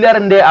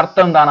 ടില്ലറിന്റെ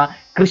അർത്ഥം എന്താണ്?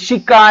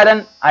 കൃഷിക്കാരൻ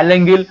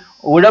അല്ലെങ്കിൽ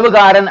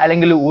ഉഴവുകാരൻ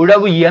അല്ലെങ്കിൽ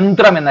ഉഴവ്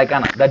യന്ത്രം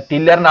എന്നൊക്കെയാണ്. ദ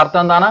ടില്ലറിന്റെ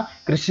അർത്ഥം എന്താണ്?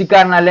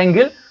 കൃഷിക്കാരൻ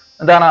അല്ലെങ്കിൽ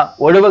എന്താണ്?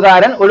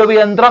 ഉഴവുകാരൻ, ഉഴവ്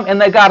യന്ത്രം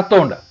എന്നൊക്കെ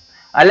അർത്ഥമുണ്ട്.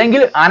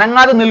 അല്ലെങ്കിൽ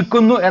അനങ്ങാതെ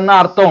നിൽക്കുന്നു എന്ന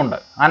അർത്ഥമുണ്ട്.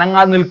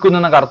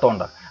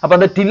 അർത്ഥമുണ്ട്. അപ്പൊ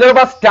the tiller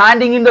was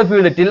standing in the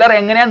field. Tiller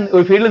എങ്ങനെയാണ്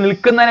ഫീൽഡിൽ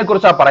നിൽക്കുന്നതിനെ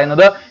കുറിച്ചാണ്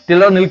പറയുന്നത്.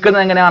 ടില്ലർ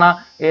നിൽക്കുന്നത് എങ്ങനെയാണ്?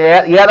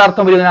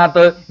 ഏതർത്ഥം വരും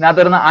ഇതിനകത്ത്?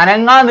 വരുന്ന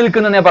അനങ്ങാതെ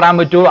നിൽക്കുന്നതിനെ പറയാൻ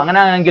പറ്റൂ.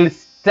 അങ്ങനെയാണെങ്കിൽ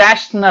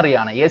സ്റ്റേഷനറി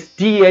ആണ്.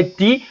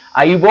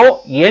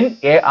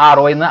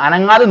 STATIONARO എന്ന്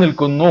അനങ്ങാതെ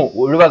നിൽക്കുന്നു,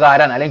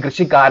 ഉഴുവകാരൻ അല്ലെങ്കിൽ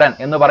കൃഷിക്കാരൻ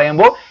എന്ന്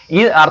പറയുമ്പോൾ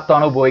ഈ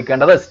അർത്ഥമാണ്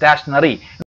ഉപയോഗിക്കേണ്ടത്, സ്റ്റേഷനറി.